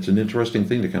 It's an interesting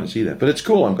thing to kind of see that. But it's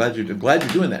cool. I'm glad you're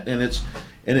doing that, and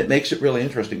it makes it really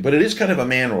interesting. But it is kind of a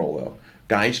man role, though.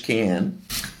 Guys can.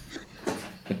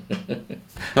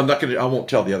 I won't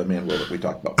tell the other man role that we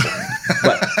talked about before.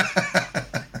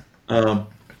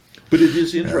 But it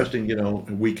is interesting,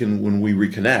 we can, when we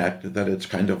reconnect, that it's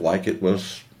kind of like it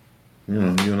was, you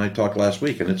and I talked last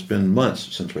week, and it's been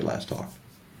months since we last talked.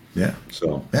 Yeah.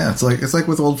 So. Yeah, it's like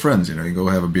with old friends, you go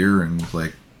have a beer and it's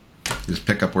like, just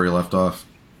pick up where you left off.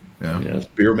 Yeah. Yes,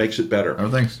 beer makes it better. Oh,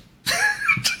 thanks.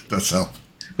 That's help.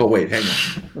 Oh, wait, hang on.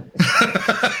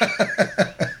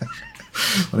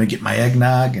 Let me get my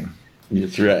eggnog.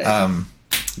 That's right.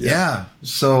 Yeah.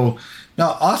 So,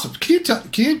 now, awesome. Can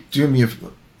you do me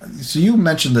so you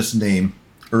mentioned this name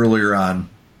earlier on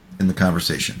in the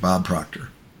conversation, Bob Proctor.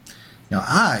 Now,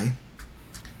 I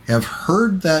have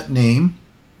heard that name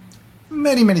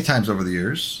many, many times over the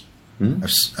years.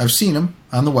 Mm-hmm. I've seen him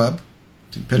on the web,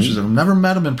 seen pictures of him, never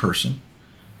met him in person,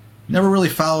 never really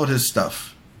followed his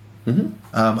stuff. Mm-hmm.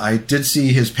 I did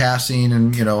see his passing,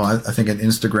 and I think on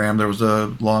Instagram there was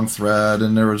a long thread,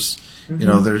 and there was,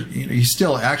 he's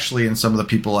still actually in some of the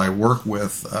people I work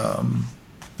with.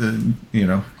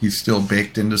 He's still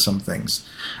baked into some things.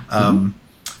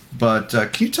 But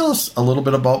can you tell us a little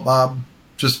bit about Bob?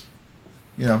 Just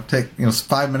take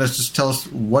 5 minutes. Just tell us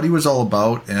what he was all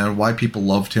about and why people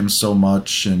loved him so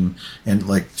much, and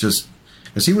like just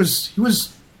because he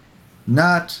was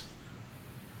not.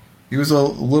 He was a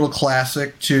little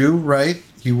classic too, right?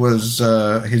 He's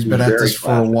been at this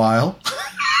for a while.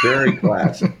 Very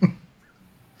classic.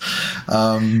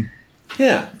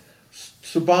 Yeah.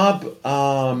 So Bob,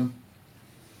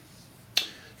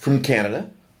 from Canada.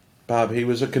 Bob, he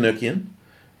was a Canuckian,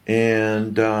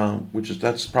 and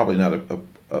that's probably not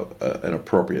an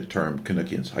appropriate term.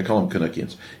 Canuckians. I call them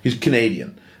Canuckians. He's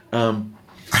Canadian. I don't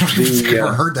think I've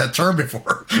ever heard that term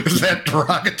before. Is that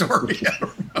derogatory? I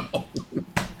don't know.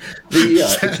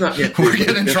 It's not yet. We're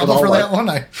getting in trouble for that one.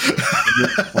 I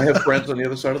have friends on the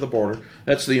other side of the border.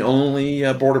 That's the only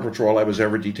border patrol I was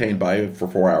ever detained by for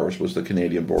 4 hours was the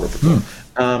Canadian Border Patrol.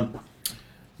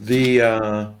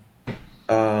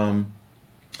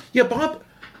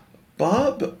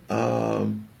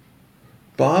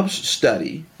 Bob's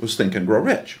study was Think and Grow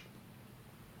Rich.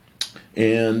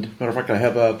 And matter of fact, I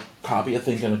have a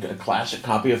classic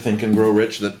copy of Think and Grow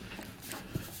Rich that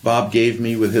Bob gave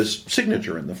me with his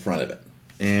signature in the front of it,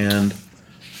 and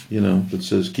that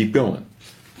says "Keep going,"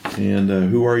 and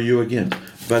 "Who are you again?"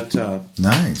 But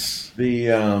nice.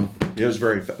 It was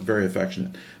very, very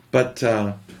affectionate. But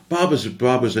Bob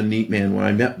was a neat man. When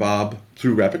I met Bob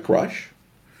through Rapid Crush,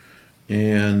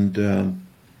 and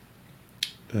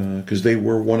because they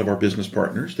were one of our business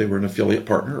partners, they were an affiliate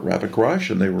partner at Rapid Crush,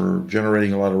 and they were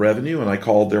generating a lot of revenue. And I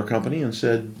called their company and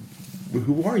said,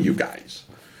 "Who are you guys?"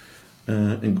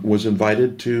 And was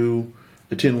invited to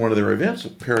attend one of their events, a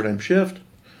Paradigm Shift.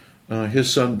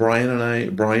 His son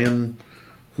Brian,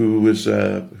 who was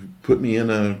put me in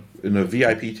a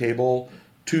VIP table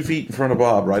 2 feet in front of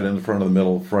Bob, right in front of the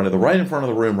middle, right in front of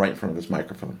the room, right in front of his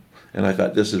microphone. And I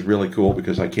thought, this is really cool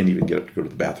because I can't even get up to go to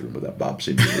the bathroom without Bob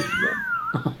seeing me.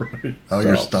 Right. Oh, so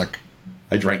you're stuck.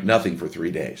 I drank nothing for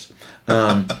 3 days.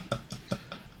 And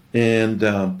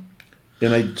I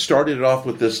started it off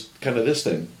with this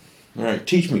thing. All right,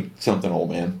 teach me something,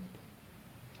 old man.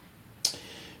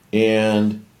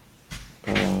 And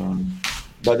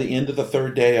by the end of the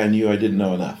 3rd day, I knew I didn't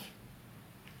know enough.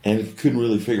 And couldn't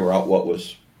really figure out what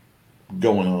was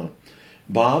going on.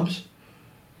 Bob's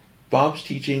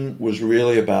teaching was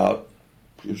really about,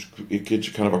 it gets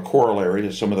kind of a corollary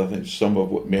to some of the things, some of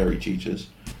what Mary teaches.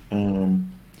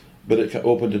 But it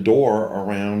opened a door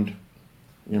around,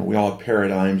 we all have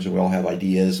paradigms and we all have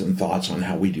ideas and thoughts on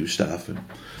how we do stuff. And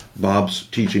Bob's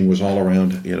teaching was all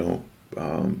around,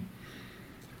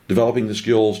 developing the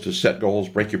skills to set goals,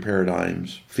 break your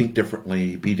paradigms, think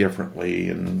differently, be differently.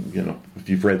 And, if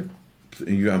you've read,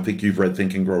 I think you've read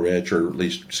Think and Grow Rich, or at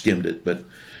least skimmed it, but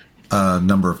a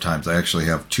number of times. I actually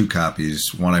have 2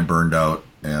 copies. One I burned out,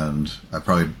 and I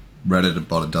probably read it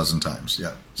about a dozen times.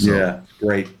 Yeah. So, yeah,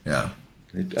 great. Yeah.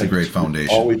 It's a great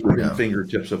foundation. Always within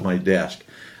fingertips of my desk.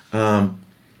 And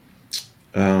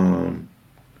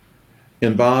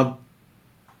Bob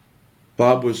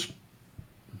was,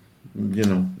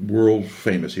 world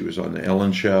famous. He was on the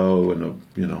Ellen Show and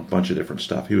a bunch of different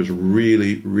stuff. He was a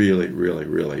really, really, really,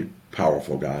 really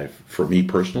powerful guy for me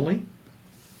personally.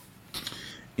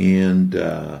 And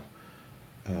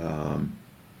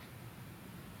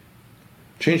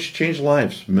changed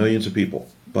lives, millions of people.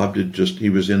 Bob he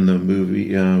was in the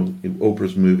movie,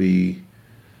 Oprah's movie.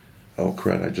 Oh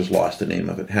crap! I just lost the name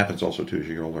of it. Happens also too as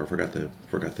you get older. I forgot the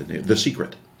name. The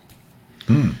Secret.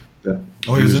 He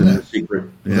was in that. The Secret.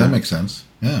 Yeah. That makes sense.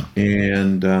 Yeah.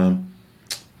 And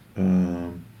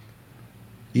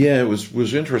it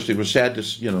was interesting. It was sad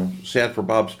sad for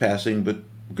Bob's passing, but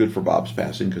good for Bob's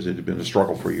passing because it had been a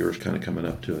struggle for years, kind of coming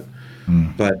up to it.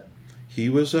 But he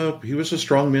was a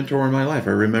strong mentor in my life.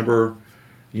 I remember,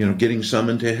 getting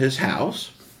summoned to his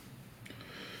house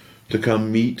to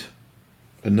come meet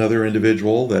another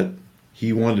individual that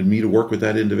he wanted me to work with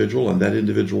that individual and that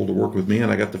individual to work with me. And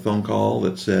I got the phone call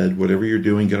that said, whatever you're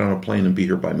doing, get on a plane and be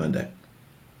here by Monday.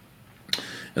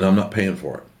 And I'm not paying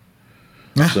for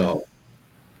it. So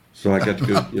I got to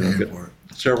go,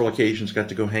 several occasions, got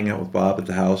to go hang out with Bob at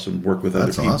the house and work with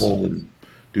other people and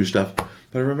do stuff.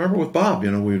 But I remember with Bob, we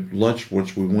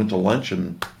went to lunch,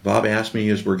 and Bob asked me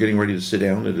as we're getting ready to sit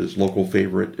down at his local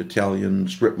favorite Italian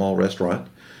strip mall restaurant.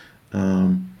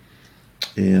 Bob,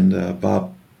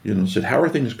 said, how are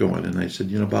things going? And I said,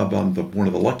 Bob, I'm one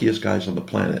of the luckiest guys on the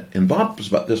planet. And Bob was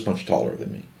about this much taller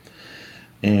than me.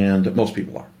 And most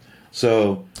people are.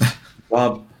 So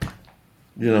Bob,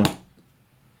 I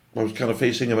was kind of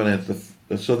facing him,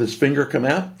 and so this finger come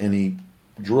out, and he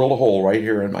drilled a hole right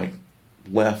here in my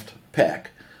left pec,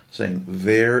 saying,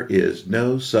 there is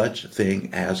no such thing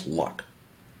as luck.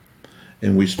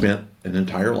 And we spent an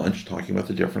entire lunch talking about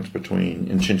the difference between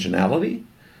intentionality,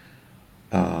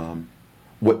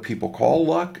 what people call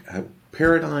luck,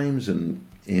 paradigms, and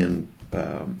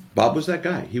Bob was that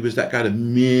guy. He was that guy to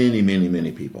many, many,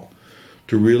 many people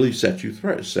to really set you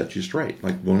straight.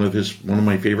 Like one of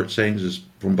my favorite sayings is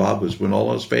from Bob was, when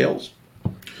all else fails,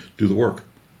 do the work.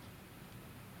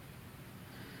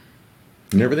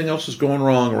 And everything else is going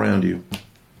wrong around you,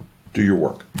 do your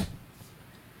work.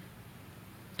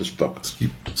 Just focus.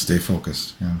 Stay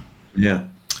focused. Yeah. Yeah.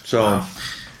 So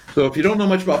if you don't know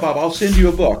much about Bob, I'll send you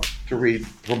a book to read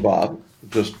from Bob.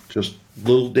 Just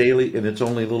little daily, and it's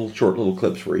only short little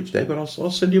clips for each day. But I'll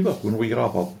send you a book when we get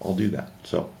off. I'll do that.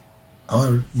 So.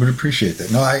 Oh, I would appreciate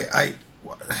that. No,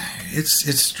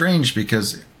 it's strange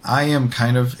because I am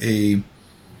kind of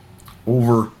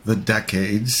over the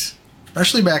decades,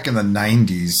 especially back in the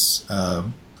 90s.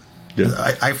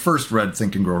 I first read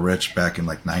Think and Grow Rich back in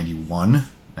like 91,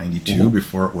 92,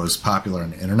 before it was popular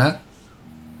on the internet.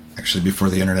 Actually, before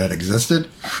the internet existed.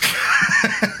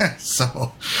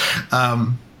 So,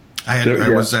 I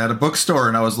was at a bookstore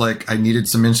and I was like, I needed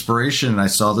some inspiration. And I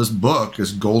saw this book,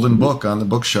 this golden book on the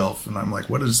bookshelf. And I'm like,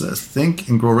 what is this? Think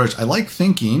and Grow Rich. I like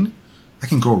thinking. I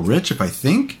can grow rich if I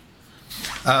think.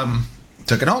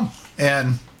 Took it home.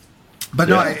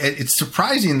 It's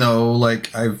surprising though.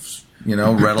 Like I've, read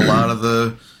a lot of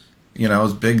the, I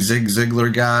was a big Zig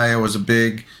Ziglar guy. I was a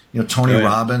big, Tony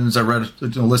Robbins. I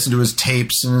listened to his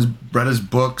tapes and read his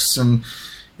books and,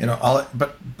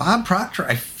 but Bob Proctor,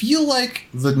 I feel like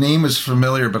the name is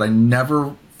familiar, but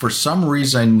for some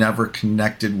reason, I never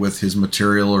connected with his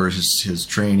material or his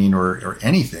training or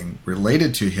anything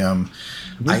related to him.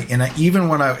 Mm-hmm. Even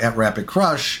when at Rapid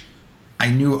Crush, I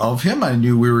knew of him. I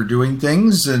knew we were doing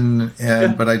things,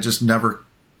 but I just never,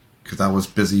 because I was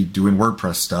busy doing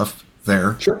WordPress stuff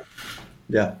there. Sure.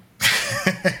 Yeah.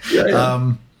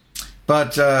 Yeah.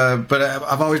 But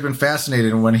I've always been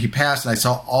fascinated. And when he passed, and I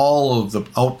saw all of the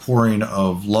outpouring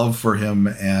of love for him,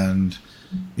 and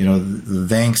the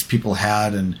thanks people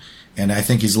had, and I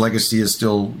think his legacy is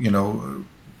still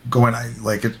going.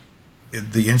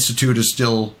 The institute is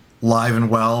still live and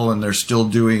well, and they're still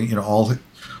doing all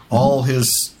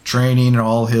his training and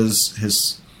all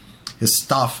his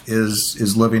stuff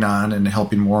is living on and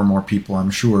helping more and more people,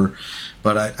 I'm sure.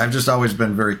 But I've just always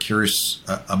been very curious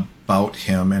about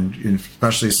him, and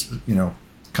especially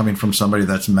coming from somebody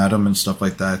that's met him and stuff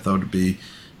like that. I thought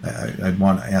I'd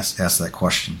want to ask that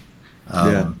question.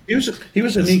 He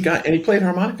was a neat guy, and he played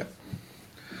harmonica.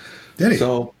 Did he?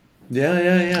 So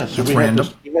yeah. So we had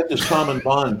this common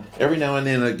bond. Every now and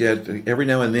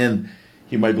then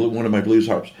he might one of my blues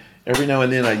harps. Every now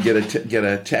and then I'd get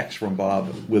a text from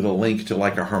Bob with a link to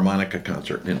like a harmonica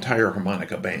concert, an entire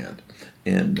harmonica band.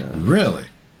 And really,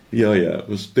 yeah,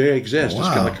 they exist. Wow. It's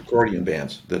kind of like accordion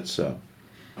bands. That's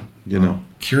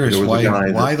curious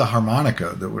why the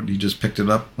harmonica? That he just picked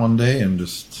it up one day and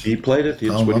just he played it.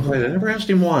 That's what he played. I never asked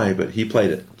him why, but he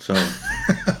played it. So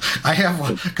I have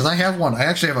one because I have one. I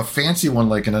actually have a fancy one,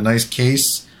 like in a nice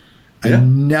case. I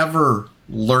never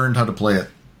learned how to play it.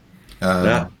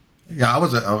 Yeah, I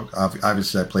was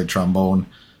obviously I played trombone.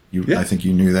 I think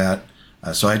you knew that.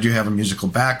 So I do have a musical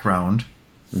background.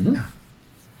 Mm-hmm.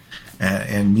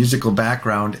 And musical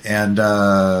background, and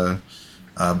I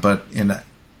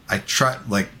tried,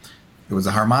 like, it was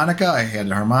a harmonica. I had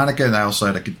a harmonica, and I also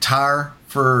had a guitar.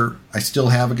 I still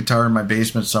have a guitar in my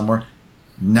basement somewhere.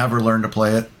 Never learned to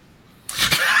play it.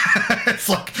 It's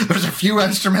like there's a few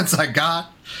instruments I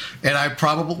got, and I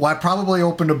probably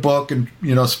opened a book and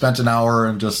spent an hour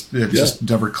and just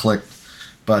never clicked.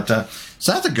 But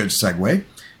so that's a good segue,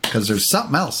 because there's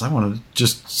something else I want to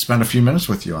just spend a few minutes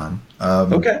with you on.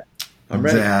 Okay. I'm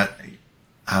ready.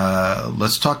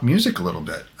 Let's talk music a little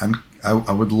bit.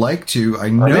 I would like to. I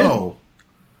know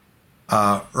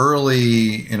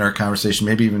early in our conversation,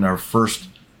 maybe even our first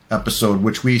episode,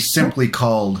 which we simply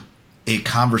called "A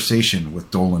Conversation with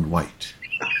Doland White."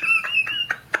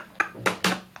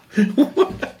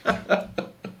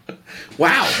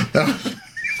 Wow,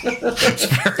 it's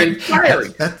very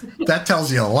inspiring. That tells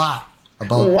you a lot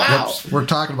about what we're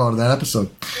talking about in that episode.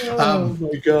 Oh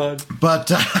my God!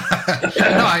 But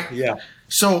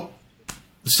So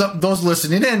those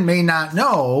listening in may not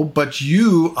know, but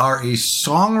you are a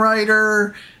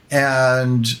songwriter,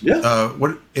 and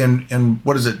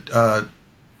what is it?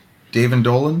 Dave and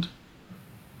Doland.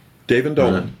 Dave and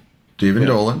Doland.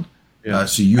 Doland. Yeah.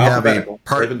 So you have a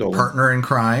partner in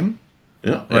crime.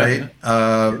 Yeah. Right.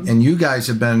 Yeah. And you guys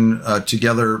have been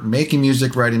together making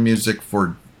music, writing music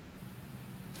for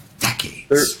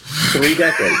decades. 3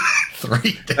 decades. 3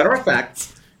 decades. Matter of fact,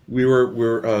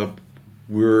 we're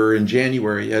in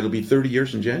January. It'll be 30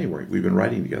 years in January. We've been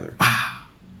writing together. Wow.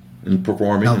 And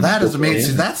performing. Now that is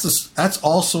amazing. That's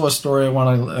also a story I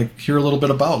want to hear a little bit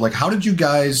about. Like, how did you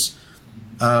guys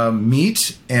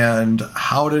meet, and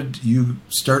how did you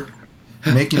start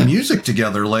making music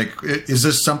together? Like, is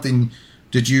this something?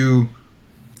 Did you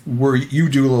do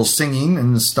a little singing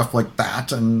and stuff like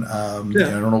that? And I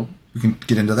don't know. We can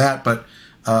get into that, but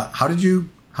how did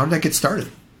that get started?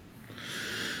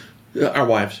 Our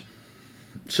wives.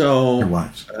 So your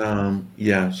wives. So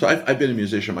I've been a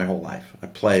musician my whole life. I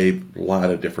play a lot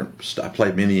of different stuff. I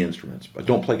play many instruments, but I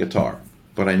don't play guitar.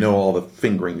 But I know all the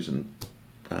fingerings, and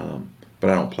but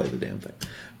I don't play the damn thing.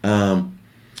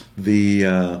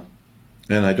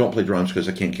 And I don't play drums because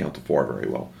I can't count to 4 very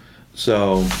well.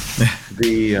 So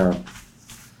we had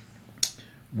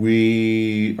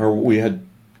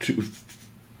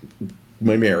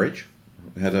my marriage.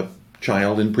 We had a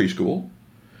child in preschool.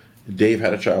 Dave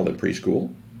had a child in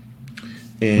preschool,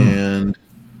 and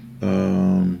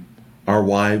our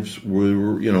wives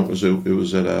were, it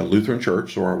was at a Lutheran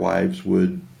church, so our wives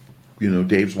would,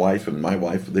 Dave's wife and my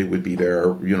wife, they would be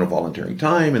there, volunteering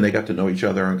time, and they got to know each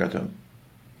other and got to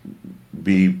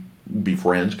be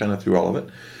friends kind of through all of it.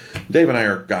 Dave and I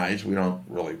are guys. We don't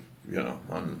really,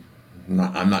 I'm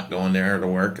not going there to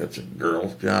work. That's a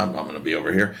girl's job. I'm going to be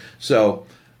over here. So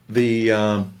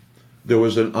there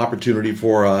was an opportunity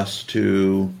for us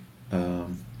to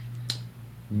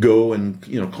go and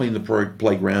clean the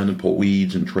playground and pull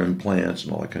weeds and trim plants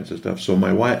and all that kinds of stuff. So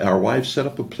our wives set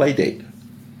up a play date.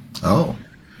 Oh,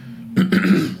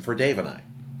 for Dave and I,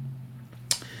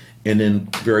 and then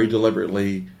very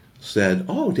deliberately said,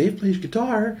 "Oh, Dave plays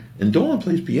guitar and Dolan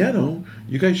plays piano.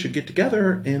 You guys should get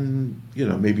together and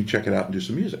maybe check it out and do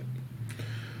some music."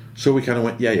 So we kind of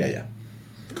went, yeah.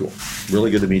 Cool.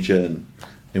 Really good to meet you.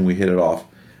 And we hit it off.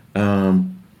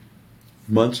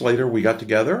 Months later, we got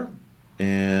together,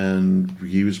 and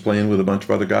he was playing with a bunch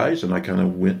of other guys, and I kind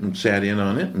of went and sat in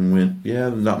on it and went, yeah,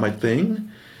 not my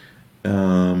thing.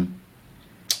 Kind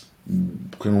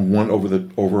of went over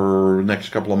the next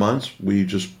couple of months, we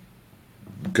just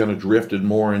kind of drifted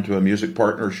more into a music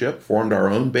partnership, formed our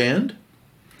own band,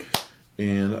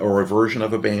 or a version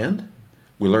of a band.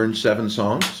 We learned 7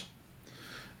 songs,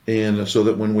 and so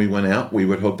that when we went out, we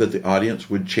would hope that the audience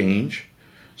would change.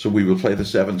 So we would play the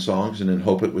 7 songs and then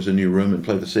hope it was a new room and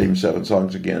play the same 7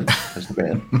 songs again as the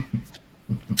band.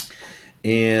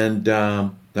 And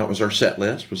that was our set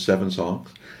list, was 7 songs.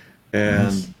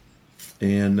 And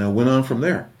went on from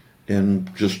there.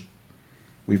 And just,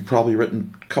 we've probably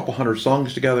written a couple hundred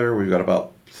songs together. We've got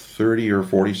about 30 or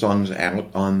 40 songs out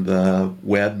on the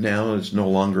web now. It's no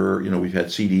longer, we've had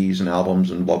CDs and albums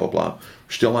and blah, blah, blah.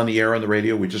 We're still on the air on the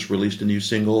radio. We just released a new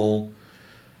single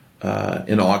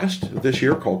in August of this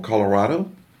year called Colorado.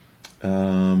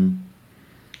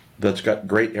 That's got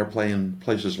great airplay in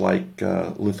places like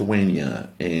Lithuania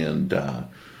and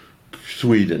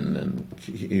Sweden, and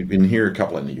you can hear a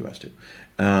couple in the U.S. too.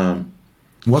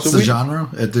 What's the genre?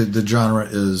 The genre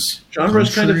is kind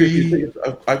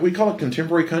of, we call it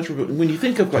contemporary country, but when you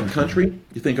think of like country,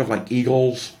 you think of like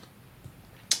Eagles.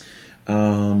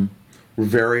 We're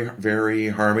very, very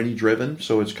harmony driven,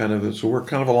 so we're kind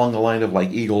of along the line of like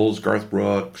Eagles, Garth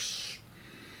Brooks,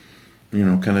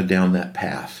 kind of down that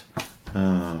path,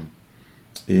 and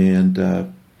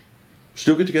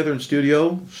still get together in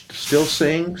studio, still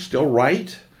sing, still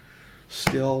write,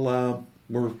 still.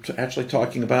 We're actually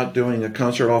talking about doing a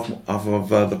concert off of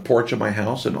the porch of my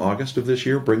house in August of this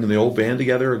year, bringing the old band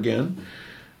together again,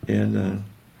 and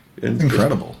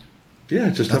incredible.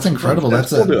 That's incredible.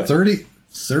 That's a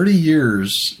 30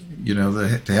 years,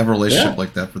 to have a relationship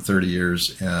like that for 30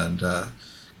 years and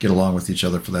get along with each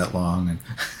other for that long,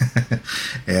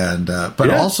 but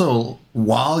also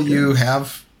while you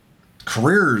have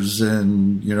careers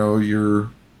and you're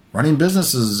running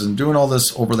businesses and doing all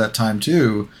this over that time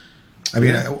too. I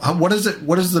mean, what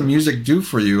does the music do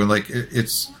for you? And like,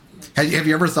 have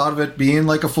you ever thought of it being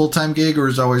like a full-time gig, or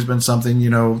has it always been something,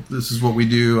 this is what we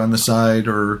do on the side?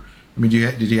 Or, I mean,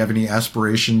 did you have any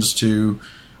aspirations to,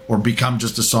 or become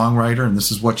just a songwriter and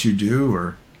this is what you do,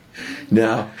 or?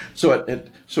 No. So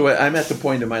I'm at the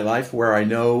point in my life where I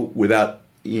know without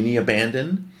any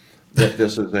abandon that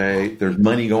there's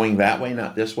money going that way,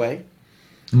 not this way.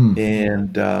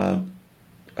 And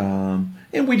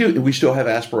we still have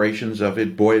aspirations of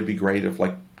it. Boy, it'd be great if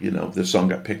this song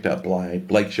got picked up by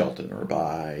Blake Shelton or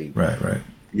by right.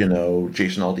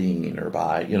 Jason Aldean or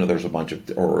by there's a bunch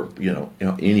of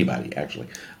anybody actually.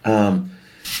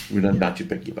 We're not too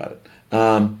picky about it.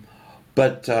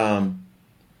 But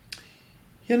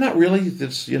not really.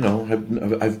 It's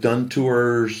I've done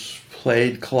tours,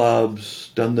 played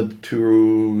clubs, done the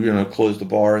tour, close the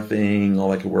bar thing.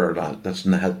 All I could wear not. That's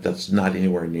not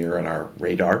anywhere near on our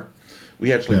radar.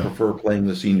 We actually prefer playing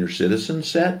the senior citizen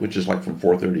set, which is like from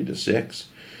 4:30 to 6.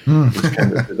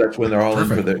 That's when they're all in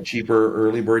for the cheaper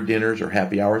early bird dinners or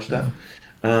happy hour stuff.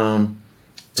 So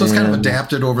it's kind of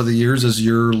adapted over the years as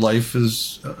your life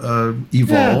has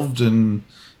evolved and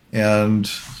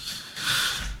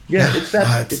it's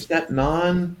that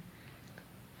non-work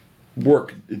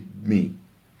me.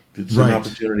 It's an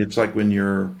opportunity. It's like when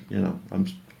you're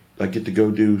I get to go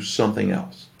do something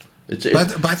else.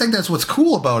 But I think that's what's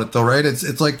cool about it, though, right?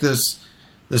 It's like this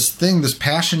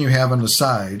passion you have on the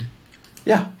side.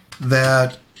 Yeah.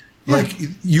 That, like,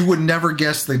 you would never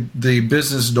guess the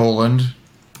business Doland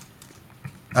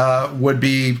would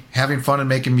be having fun and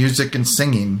making music and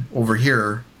singing over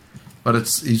here, but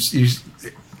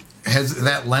has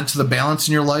that lent to the balance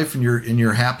in your life and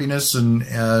your happiness and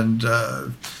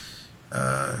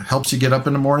helps you get up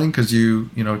in the morning because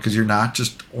you're not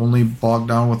just only bogged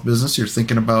down with business. You're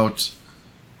thinking about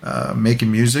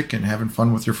making music and having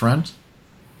fun with your friends.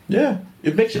 Yeah,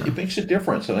 it makes a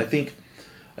difference, and I think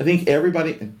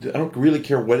everybody. I don't really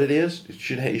care what it is. You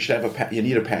should have you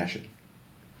need a passion.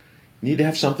 You need to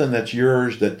have something that's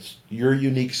yours, that's your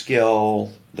unique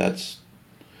skill. And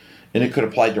it could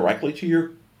apply directly to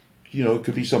your. It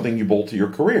could be something you bolt to your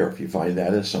career if you find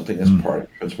that is something that's part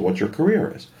of what your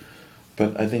career is.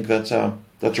 But I think that's a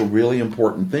really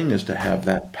important thing, is to have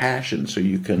that passion so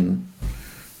you can,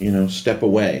 step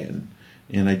away.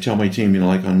 And I tell my team,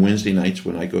 like on Wednesday nights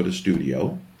when I go to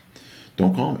studio,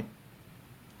 don't call me.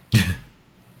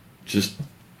 Just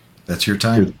that's your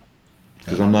time.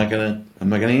 Because I'm not gonna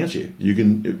answer you. You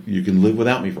can live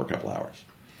without me for a couple hours.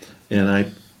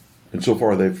 And so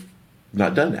far they've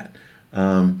not done that.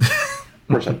 Of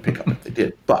course, I'd pick up if they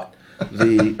did, but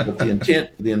the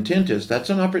intent is it's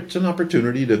an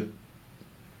opportunity to,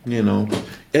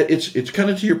 it's kind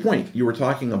of to your point. You were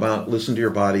talking about listen to your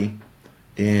body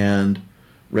and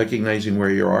recognizing where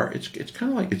you are. It's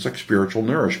kind of like it's like spiritual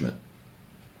nourishment.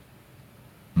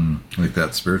 Like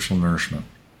that spiritual nourishment.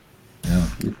 Yeah,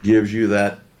 it gives you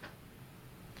that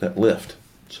lift.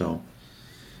 So,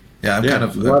 yeah, I'm kind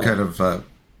of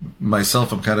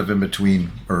myself. I'm kind of in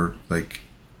between, or like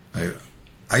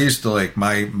I used to like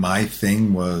my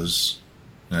thing was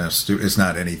it's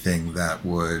not anything that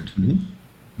would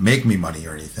make me money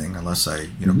or anything unless I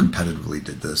competitively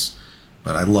did this,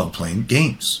 but I love playing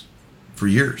games for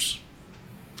years.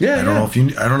 Yeah, I don't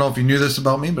know if you knew this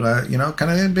about me, but I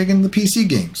kind of big in the PC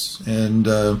games and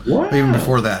even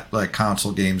before that, like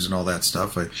console games and all that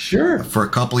stuff. Sure. For a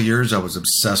couple of years, I was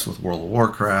obsessed with World of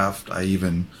Warcraft. I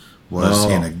even was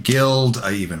in a guild.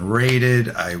 I even raided.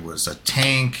 I was a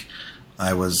tank.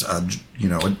 I was a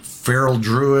feral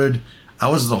druid. I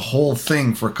was the whole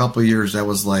thing for a couple of years. That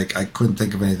was like I couldn't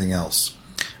think of anything else.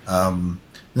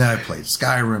 Then I played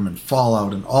Skyrim and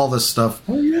Fallout and all this stuff.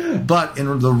 Oh, yeah. But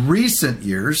in the recent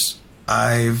years,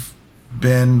 I've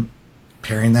been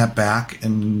paring that back,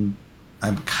 and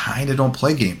I kind of don't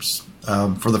play games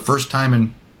for the first time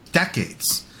in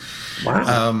decades.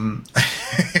 Wow.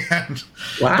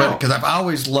 Wow. But because I've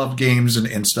always loved games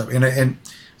and stuff. And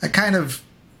I kind of,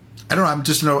 I don't know, I'm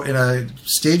just in a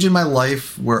stage in my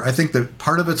life where I think that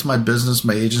part of it's my business,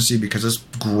 my agency, because it's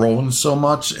grown so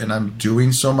much and I'm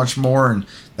doing so much more, and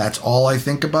that's all I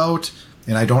think about.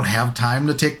 And I don't have time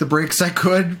to take the breaks I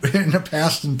could in the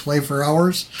past and play for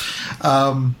hours.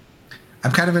 I'm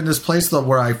kind of in this place, though,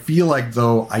 where I feel like,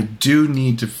 though, I do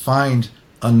need to find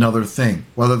another thing,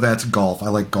 whether that's golf. I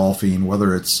like golfing,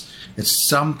 whether it's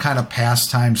some kind of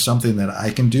pastime, something that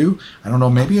I can do. I don't know.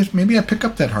 Maybe I pick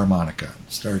up that harmonica and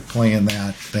start playing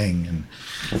that thing. And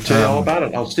I'll tell you all about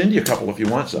it. I'll send you a couple if you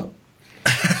want some.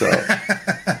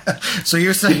 So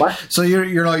you're saying,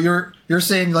 you're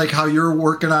saying like how you're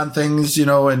working on things,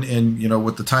 and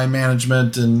with the time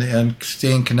management and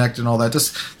staying connected and all that.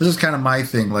 This is kind of my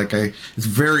thing. Like it's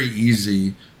very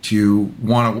easy to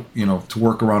want to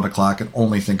work around the clock and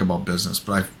only think about business,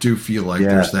 but I do feel like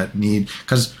there's that need,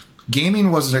 because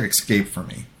gaming was an escape for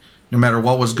me. No matter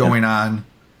what was going on,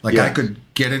 like I could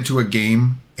get into a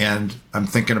game and I'm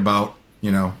thinking about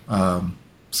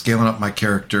scaling up my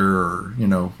character, or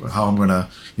how I'm gonna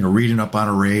reading up on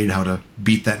a raid, how to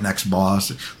beat that next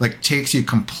boss. It, like, takes you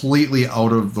completely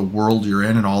out of the world you're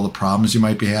in and all the problems you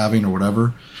might be having or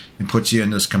whatever, and puts you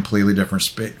in this completely different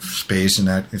space, and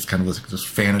that it's kind of this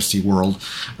fantasy world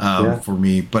for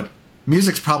me. But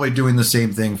music's probably doing the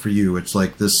same thing for you. It's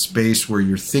like this space where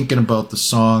you're thinking about the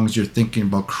songs, you're thinking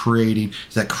about creating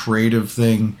that creative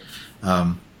thing.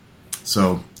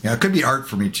 So yeah, it could be art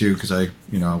for me too, because I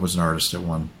was an artist at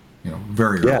one,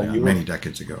 very early on, many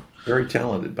decades ago. Very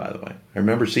talented, by the way. I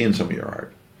remember seeing some of your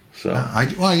art. So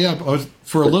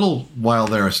for a little while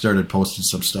there, I started posting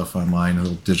some stuff online, a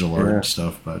little digital art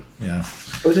stuff. But yeah,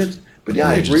 I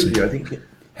agree with you. I think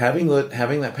having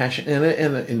that passion,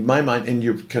 and in my mind, and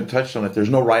you've touched on it, there's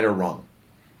no right or wrong.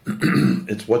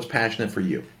 It's what's passionate for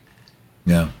you.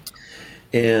 Yeah,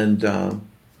 and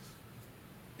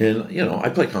I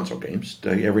play console games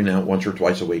every now, once or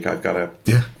twice a week. I've got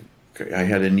I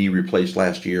had a knee replaced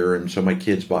last year, and so my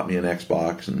kids bought me an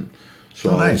Xbox, and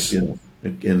so nice.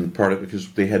 And part of it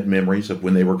because they had memories of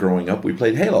when they were growing up. We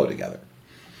played Halo together.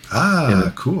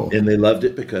 Cool. And they loved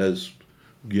it because,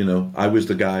 I was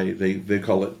the guy, they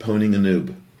call it poning a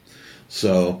noob.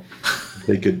 So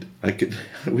I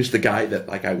was the guy that,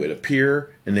 like, I would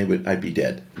appear and I'd be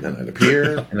dead. And then I'd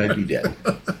appear and I'd be dead.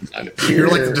 You're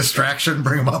like the distraction,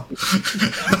 bring them up.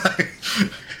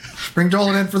 Bring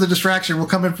Doland in for the distraction. We'll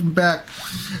come in from the back.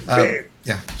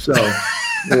 Yeah. So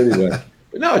anyway,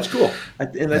 but no, it's cool. I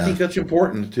think that's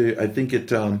important too. I think it,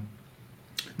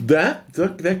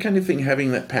 that kind of thing,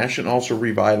 having that passion also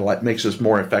makes us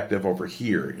more effective over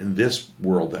here in this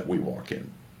world that we walk in.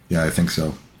 Yeah, I think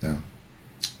so. Yeah.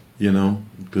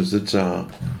 Because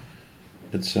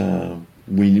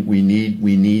we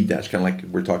need that's kind of like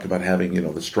we're talking about having,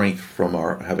 the strength from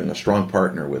having a strong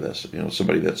partner with us,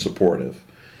 somebody that's supportive,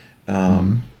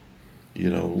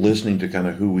 listening to kind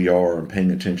of who we are and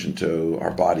paying attention to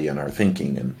our body and our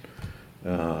thinking. And,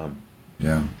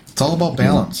 it's all about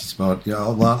balance. It's about, a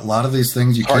lot of these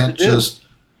things you can't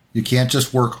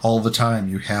just work all the time.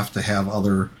 You have to have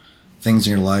other things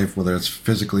in your life, whether it's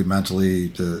physically, mentally,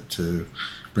 to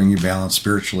bring you balance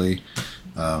spiritually.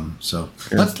 Let's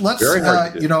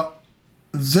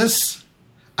this.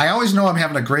 I always know I'm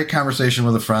having a great conversation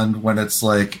with a friend when it's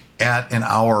like at an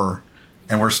hour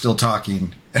and we're still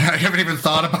talking. And I haven't even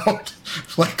thought about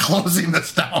like closing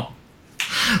this down.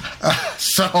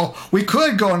 So we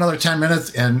could go another 10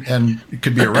 minutes and it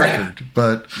could be a record,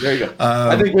 but there you go.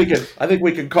 I think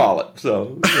we can call it.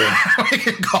 So yeah. We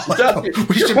can call it.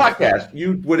 Your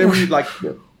podcast. Whatever you'd like to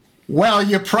do. Well,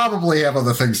 you probably have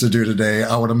other things to do today,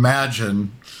 I would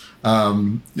imagine.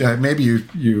 Yeah, maybe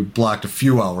you blocked a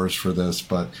few hours for this,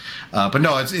 but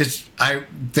no, I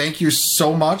thank you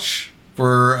so much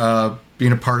for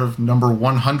being a part of number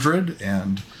 100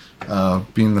 and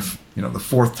being the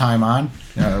fourth time on.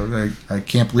 I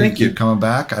can't believe you coming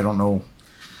back. I don't know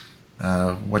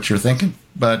what you're thinking,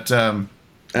 but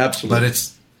absolutely.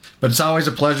 But it's always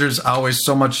a pleasure. It's always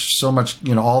so much,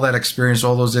 all that experience,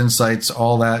 all those insights,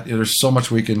 all that. There's so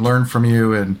much we can learn from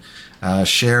you and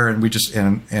share, and we just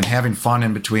and having fun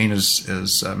in between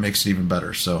is makes it even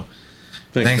better. So,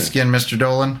 thanks again, Mr.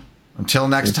 Doland. Until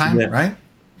next time, right?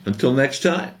 Until next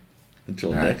time.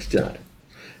 Next time.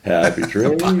 Happy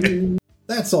training.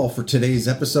 That's all for today's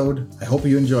episode. I hope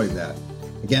you enjoyed that.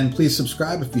 Again, please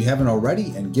subscribe if you haven't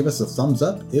already, and give us a thumbs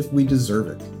up if we deserve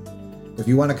it. If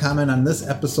you want to comment on this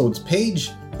episode's page,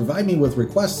 provide me with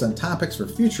requests on topics for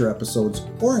future episodes,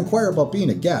 or inquire about being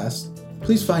a guest,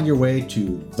 please find your way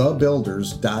to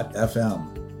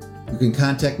thebuilders.fm. You can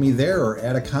contact me there or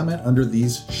add a comment under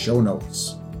these show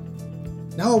notes.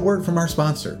 Now a word from our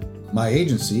sponsor, my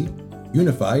agency,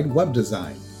 Unified Web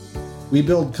Design. We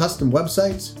build custom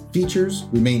websites, features,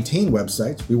 we maintain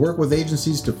websites, we work with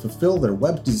agencies to fulfill their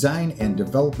web design and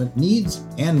development needs,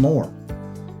 and more.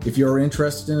 If you're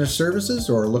interested in our services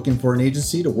or are looking for an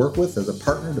agency to work with as a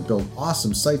partner to build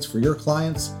awesome sites for your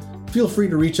clients, feel free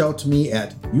to reach out to me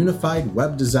at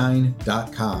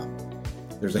unifiedwebdesign.com.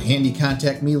 There's a handy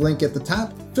contact me link at the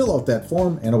top. Fill out that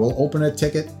form and it will open a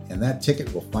ticket, and that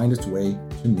ticket will find its way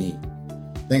to me.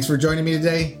 Thanks for joining me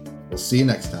today. We'll see you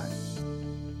next time.